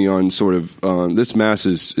spend any on sort of this mass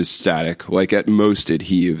is static. Like at most it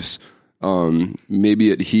heaves.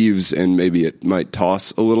 Maybe it heaves and maybe it might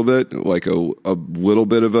toss a little bit, like a little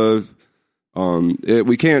bit of a.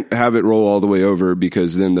 We can't have it roll all the way over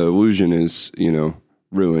because then the illusion is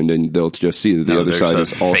ruined, and they'll just see that the other side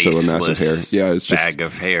is also a mass of hair. Yeah, it's just bag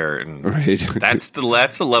of hair, and right. That's the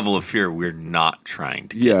level of fear we're not trying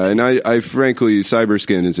to. Yeah, and I frankly,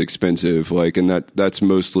 Cyberskin is expensive, and that's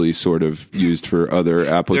mostly sort of used for other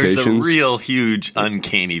applications. There's a real huge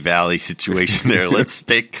uncanny valley situation there. Let's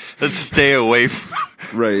stay away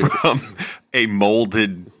from a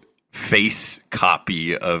molded face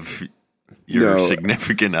copy of your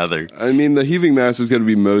significant other. I mean, the heaving mass is going to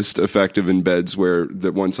be most effective in beds where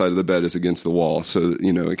the one side of the bed is against the wall, so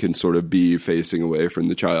it can sort of be facing away from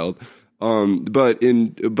the child. But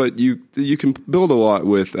you can build a lot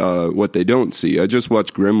with what they don't see. I just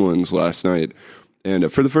watched Gremlins last night,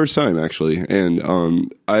 and for the first time actually,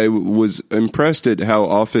 and I was impressed at how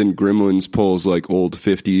often Gremlins pulls like old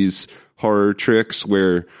 50s horror tricks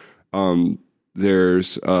where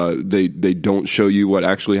there's they don't show you what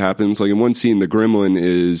actually happens. Like in one scene, the gremlin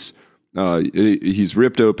is he's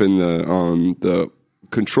ripped open the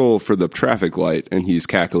control for the traffic light, and he's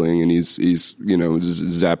cackling, and he's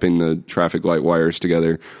zapping the traffic light wires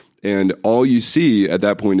together. And all you see at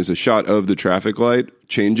that point is a shot of the traffic light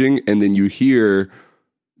changing, and then you hear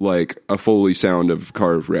like a Foley sound of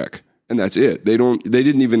car wreck, and that's it. They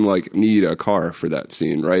didn't even need a car for that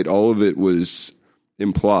scene, right? All of it was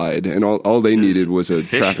implied, and all they needed was a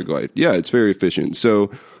traffic light. Yeah, it's very efficient. So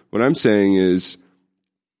what I'm saying is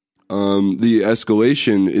the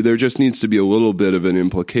escalation, there just needs to be a little bit of an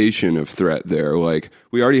implication of threat there. Like,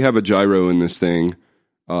 we already have a gyro in this thing,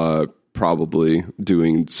 probably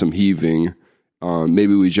doing some heaving.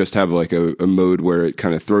 Maybe we just have like a mode where it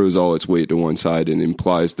kind of throws all its weight to one side and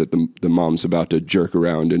implies that the mom's about to jerk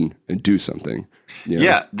around and do something.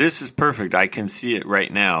 Yeah, this is perfect. I can see it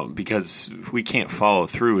right now because we can't follow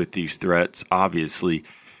through with these threats. Obviously,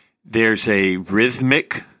 there's a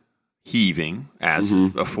rhythmic heaving, as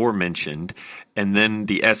aforementioned, and then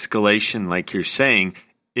the escalation, like you're saying,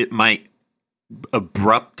 it might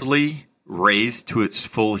abruptly raise to its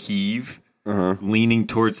full heave, leaning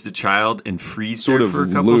towards the child and freeze sort of for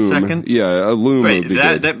a couple seconds. Yeah, a loom. Right,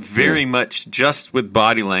 that very much, just with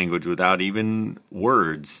body language, without even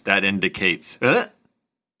words, that indicates,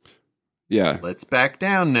 yeah, let's back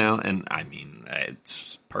down now. And I mean,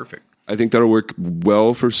 it's perfect. I think that'll work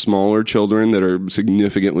well for smaller children that are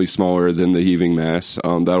significantly smaller than the heaving mass.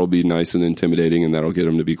 That'll be nice and intimidating, and that'll get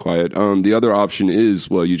them to be quiet. The other option is,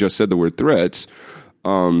 well, you just said the word threats.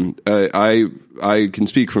 I can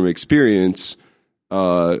speak from experience.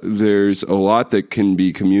 There's a lot that can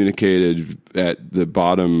be communicated at the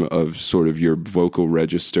bottom of sort of your vocal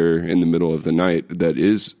register in the middle of the night that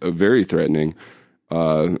is very threatening.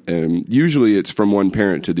 And usually it's from one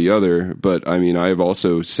parent to the other. But I mean, I've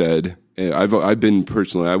also said, I've been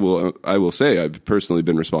personally, I will say I've personally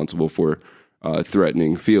been responsible for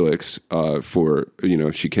threatening Felix for,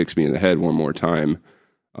 she kicks me in the head one more time.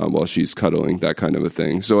 While she's cuddling, that kind of a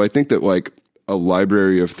thing. So I think that like a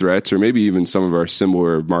library of threats, or maybe even some of our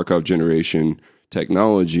similar Markov generation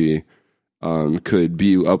technology, could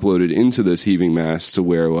be uploaded into this heaving mass to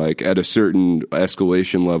where, like, at a certain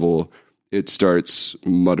escalation level, it starts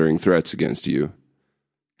muttering threats against you.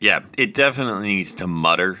 Yeah, it definitely needs to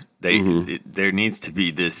mutter. There needs to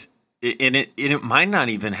be this, and it might not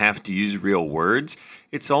even have to use real words.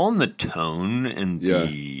 It's all in the tone and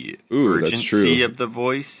the urgency of the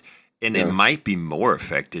voice. And it might be more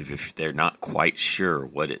effective if they're not quite sure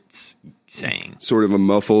what it's saying. Sort of a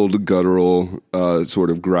muffled, guttural sort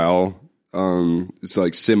of growl. It's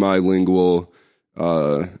like semi-lingual,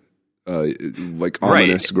 like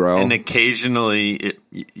ominous growl. And occasionally,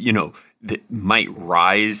 it might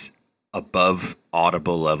rise above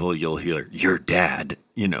audible level. You'll hear, "Your dad,"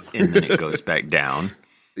 and then it goes back down.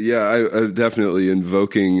 Yeah, I definitely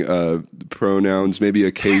invoking pronouns, maybe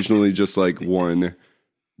occasionally just like one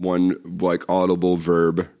one like audible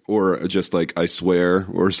verb, or just like I swear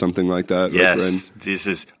or something like that. Yes, this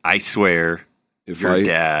is I swear. If your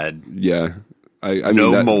dad. Yeah, I mean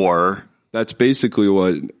no more. That's basically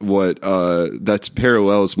what that's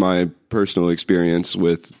parallels my personal experience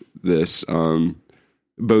with this,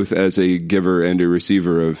 both as a giver and a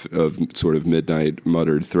receiver of sort of midnight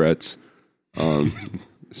muttered threats.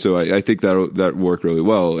 So I think that worked really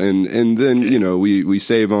well, and then we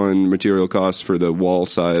save on material costs for the wall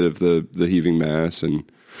side of the heaving mass, and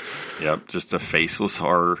just a faceless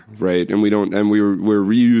horror, right? And we're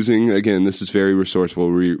reusing, again. This is very resourceful.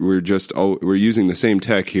 We're using the same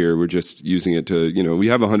tech here. We're just using it to we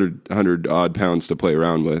have 100 odd pounds to play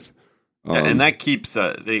around with, and that keeps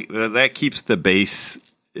the base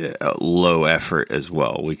low effort as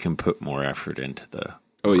well. We can put more effort into the.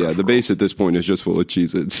 Oh yeah, the base at this point is just full of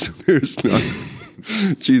Cheez-Its. There's not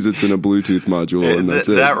Cheez-Its in a Bluetooth module, and that's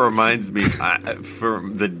it. That reminds me, for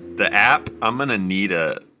the app, I'm gonna need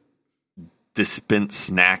a dispense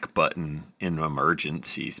snack button in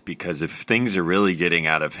emergencies, because if things are really getting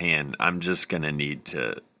out of hand, I'm just gonna need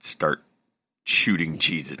to start shooting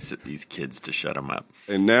Cheez-Its at these kids to shut them up.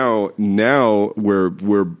 And now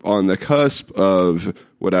we're on the cusp of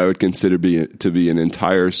what I would consider to be an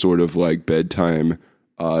entire sort of like bedtime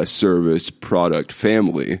service product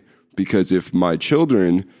family, because if my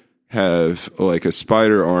children have like a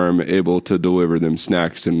spider arm able to deliver them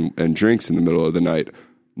snacks and drinks in the middle of the night,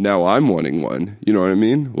 now I'm wanting one. You know what I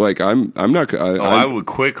mean? Like I'm not. I would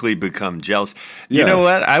quickly become jealous. You know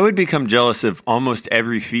what? I would become jealous of almost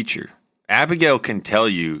every feature. Abigail can tell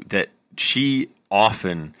you that she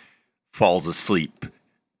often falls asleep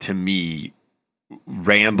to me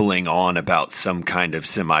rambling on about some kind of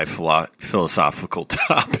semi-philosophical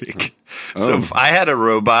topic. So if I had a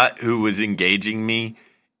robot who was engaging me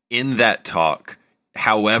in that talk,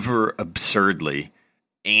 however absurdly,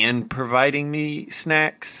 and providing me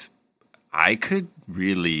snacks, I could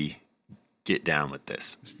really get down with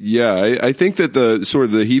this. Yeah, I think that the sort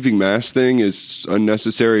of the heaving mass thing is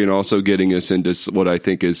unnecessary, and also getting us into what I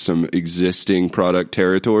think is some existing product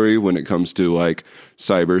territory when it comes to like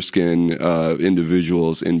cyberskin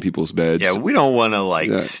individuals in people's beds. Yeah, we don't want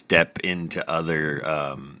to step into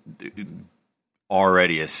other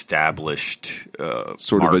already established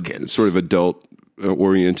markets. Sort of adult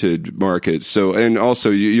oriented markets. So, and also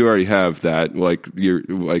you already have that. Like you're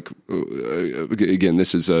like again,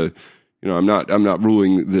 this is a. I'm not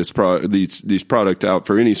ruling these product out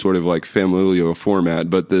for any sort of like familial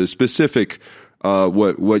format, but the specific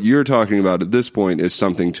what you're talking about at this point is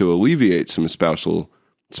something to alleviate some spousal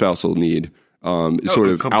need, sort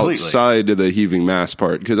of completely outside of the heaving mass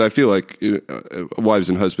part, because I feel like wives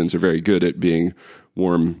and husbands are very good at being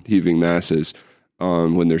warm heaving masses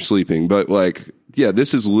when they're sleeping, but like. Yeah,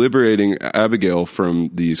 this is liberating Abigail from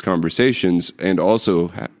these conversations, and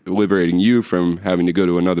also liberating you from having to go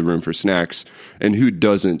to another room for snacks. And who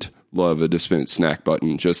doesn't love a dispense snack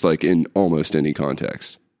button, just like in almost any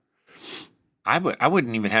context? I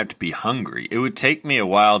wouldn't even have to be hungry. It would take me a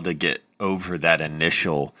while to get over that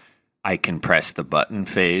initial I can press the button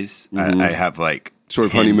phase. Mm-hmm. I have like sort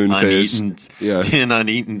of honeymoon phase. 10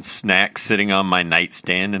 uneaten snacks sitting on my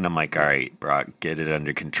nightstand, and I'm like, all right, Brock, get it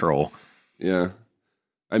under control. Yeah.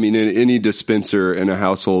 I mean, any dispenser in a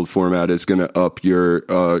household format is going to up your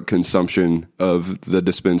consumption of the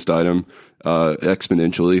dispensed item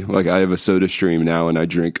exponentially. Like I have a Soda Stream now, and I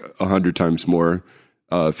drink 100 times more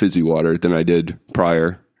fizzy water than I did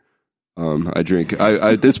prior. I drink.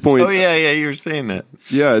 I at this point. Oh yeah, you were saying that.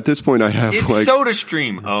 Yeah, at this point I have it's Soda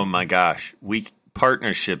Stream. Oh my gosh,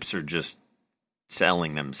 partnerships are just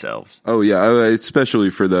selling themselves. Oh yeah, especially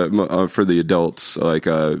for the adults, like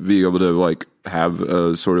being able to like have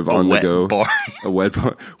a sort of on the go a wet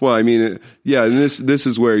bar. Well, I mean, yeah, and this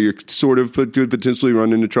is where you're sort of could potentially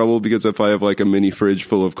run into trouble, because if I have like a mini fridge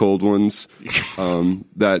full of cold ones,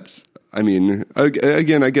 that's. I mean,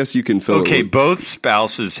 again, I guess you can fill. Okay, both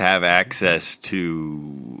spouses have access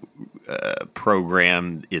to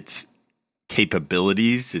program its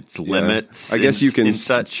capabilities, its limits. I guess you can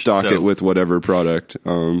stock it with whatever product.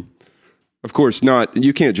 Of course,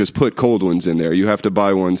 you can't just put cold ones in there. You have to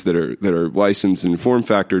buy ones that are licensed and form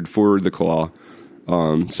factored for the claw.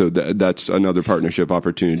 So that's another partnership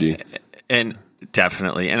opportunity. And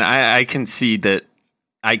definitely, and I can see that.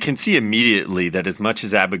 I can see immediately that as much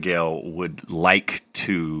as Abigail would like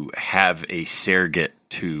to have a surrogate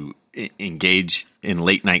to engage in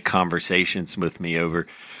late night conversations with me over,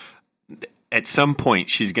 at some point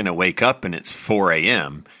she's going to wake up and it's 4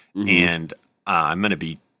 a.m. Mm-hmm. and I'm going to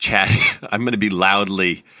be chatting. I'm going to be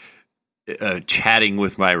loudly chatting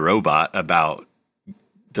with my robot about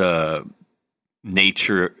the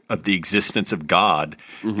nature of the existence of God.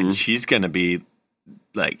 And she's going to be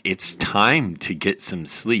like, it's time to get some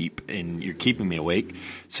sleep and you're keeping me awake.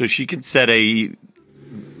 So she can set a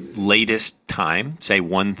latest time, say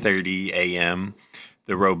 1:30 a.m.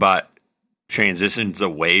 The robot transitions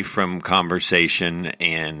away from conversation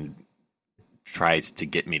and tries to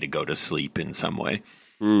get me to go to sleep in some way.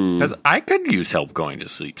 Because I could use help going to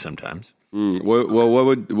sleep sometimes. Well,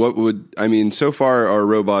 what would I mean? So far, our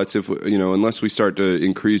robots, if unless we start to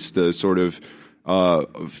increase the sort of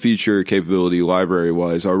feature capability library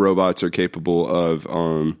wise, our robots are capable of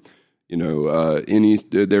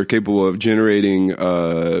they're capable of generating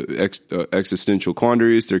existential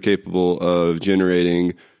quandaries. They're capable of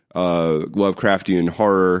generating Lovecraftian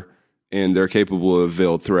horror, and they're capable of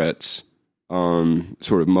veiled threats.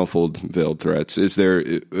 Sort of muffled veiled threats.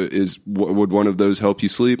 Would one of those help you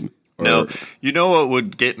sleep? No. You know what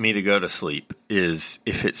would get me to go to sleep is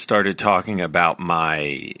if it started talking about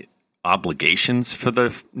my obligations for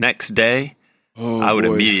the next day. I would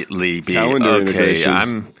immediately be calendar okay.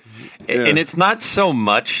 integration. And it's not so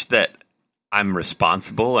much that I'm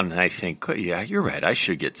responsible and I think, oh, yeah, you're right, I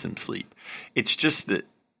should get some sleep. It's just that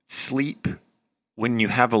sleep, when you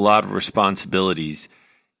have a lot of responsibilities,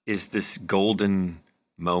 is this golden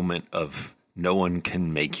moment of no one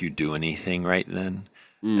can make you do anything right then.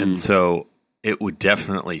 And so it would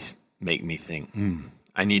definitely make me think,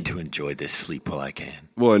 I need to enjoy this sleep while I can.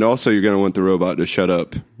 Well, and also you're going to want the robot to shut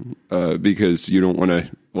up because you don't want to,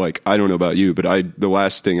 like, I don't know about you, but the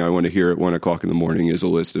last thing I want to hear at 1 o'clock in the morning is a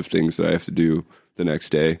list of things that I have to do the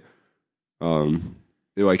next day.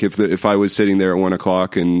 Like if I was sitting there at 1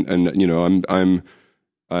 o'clock and I'm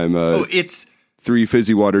it's 3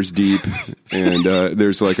 fizzy waters deep, and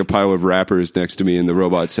there's like a pile of wrappers next to me, and the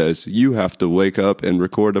robot says, "You have to wake up and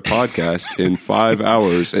record a podcast in 5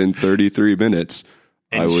 hours and 33 minutes."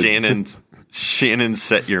 And Shannon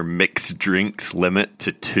set your mixed drinks limit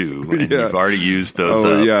to 2, and you've already used those.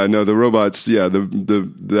 Oh yeah, no, the robots,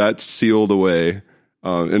 that's sealed away,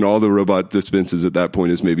 and all the robot dispenses at that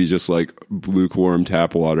point is maybe just like lukewarm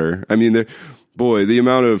tap water. I mean, the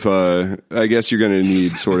amount of, I guess you're going to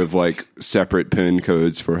need sort of like separate PIN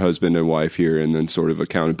codes for husband and wife here, and then sort of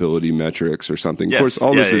accountability metrics or something. Yes, of course,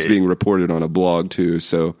 all this is being reported on a blog too,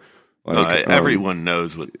 so like, everyone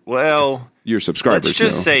knows your subscribers. Let's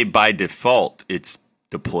just say by default it's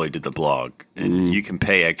deployed to the blog, and you can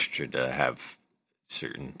pay extra to have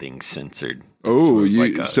certain things censored.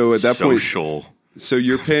 So at that point. So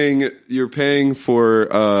you're paying for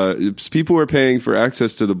people are paying for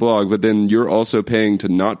access to the blog, but then you're also paying to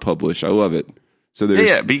not publish. I love it. So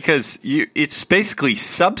because it's basically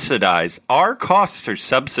subsidized. Our costs are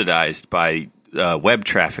subsidized by web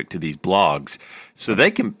traffic to these blogs, so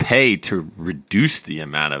they can pay to reduce the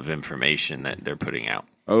amount of information that they're putting out.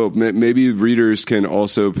 Oh, maybe readers can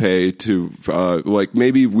also pay to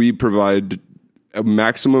maybe we provide a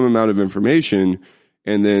maximum amount of information.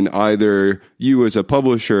 And then either you as a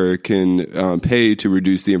publisher can pay to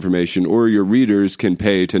reduce the information, or your readers can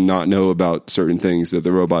pay to not know about certain things that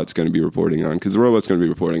the robot's going to be reporting on, because the robot's going to be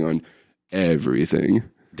reporting on everything.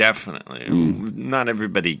 Definitely. Not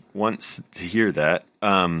everybody wants to hear that.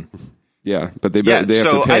 Yeah, but they have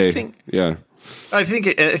to pay. I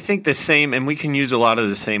think the same, and we can use a lot of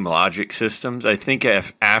the same logic systems. I think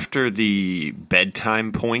if after the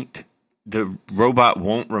bedtime point, the robot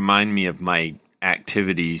won't remind me of my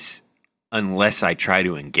activities unless I try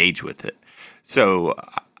to engage with it. So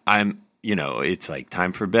I'm, it's like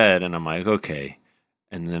time for bed, and I'm like, okay.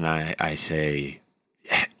 And then I say,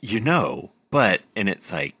 and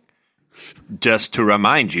it's like, just to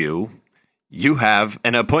remind you, you have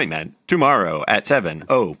an appointment tomorrow at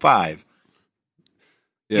 7:05.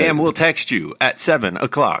 Yeah. Cam will text you at 7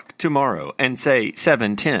 o'clock tomorrow and say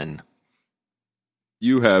 7:10.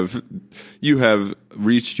 You have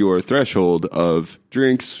reached your threshold of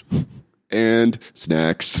drinks and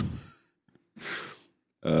snacks.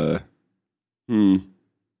 Yeah.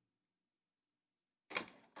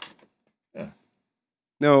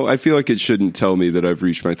 No, I feel like it shouldn't tell me that I've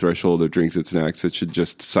reached my threshold of drinks and snacks. It should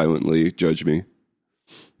just silently judge me.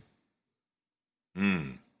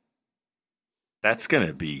 That's going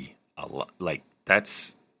to be a lot. Like,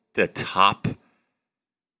 that's the top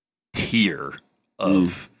tier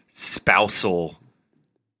of spousal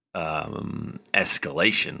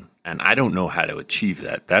escalation, and I don't know how to achieve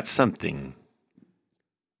that. That's something.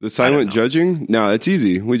 The silent judging? No, it's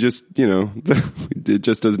easy. We just, it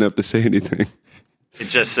just doesn't have to say anything. It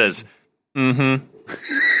just says,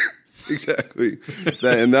 Exactly.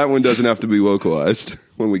 And that one doesn't have to be localized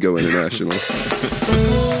when we go international.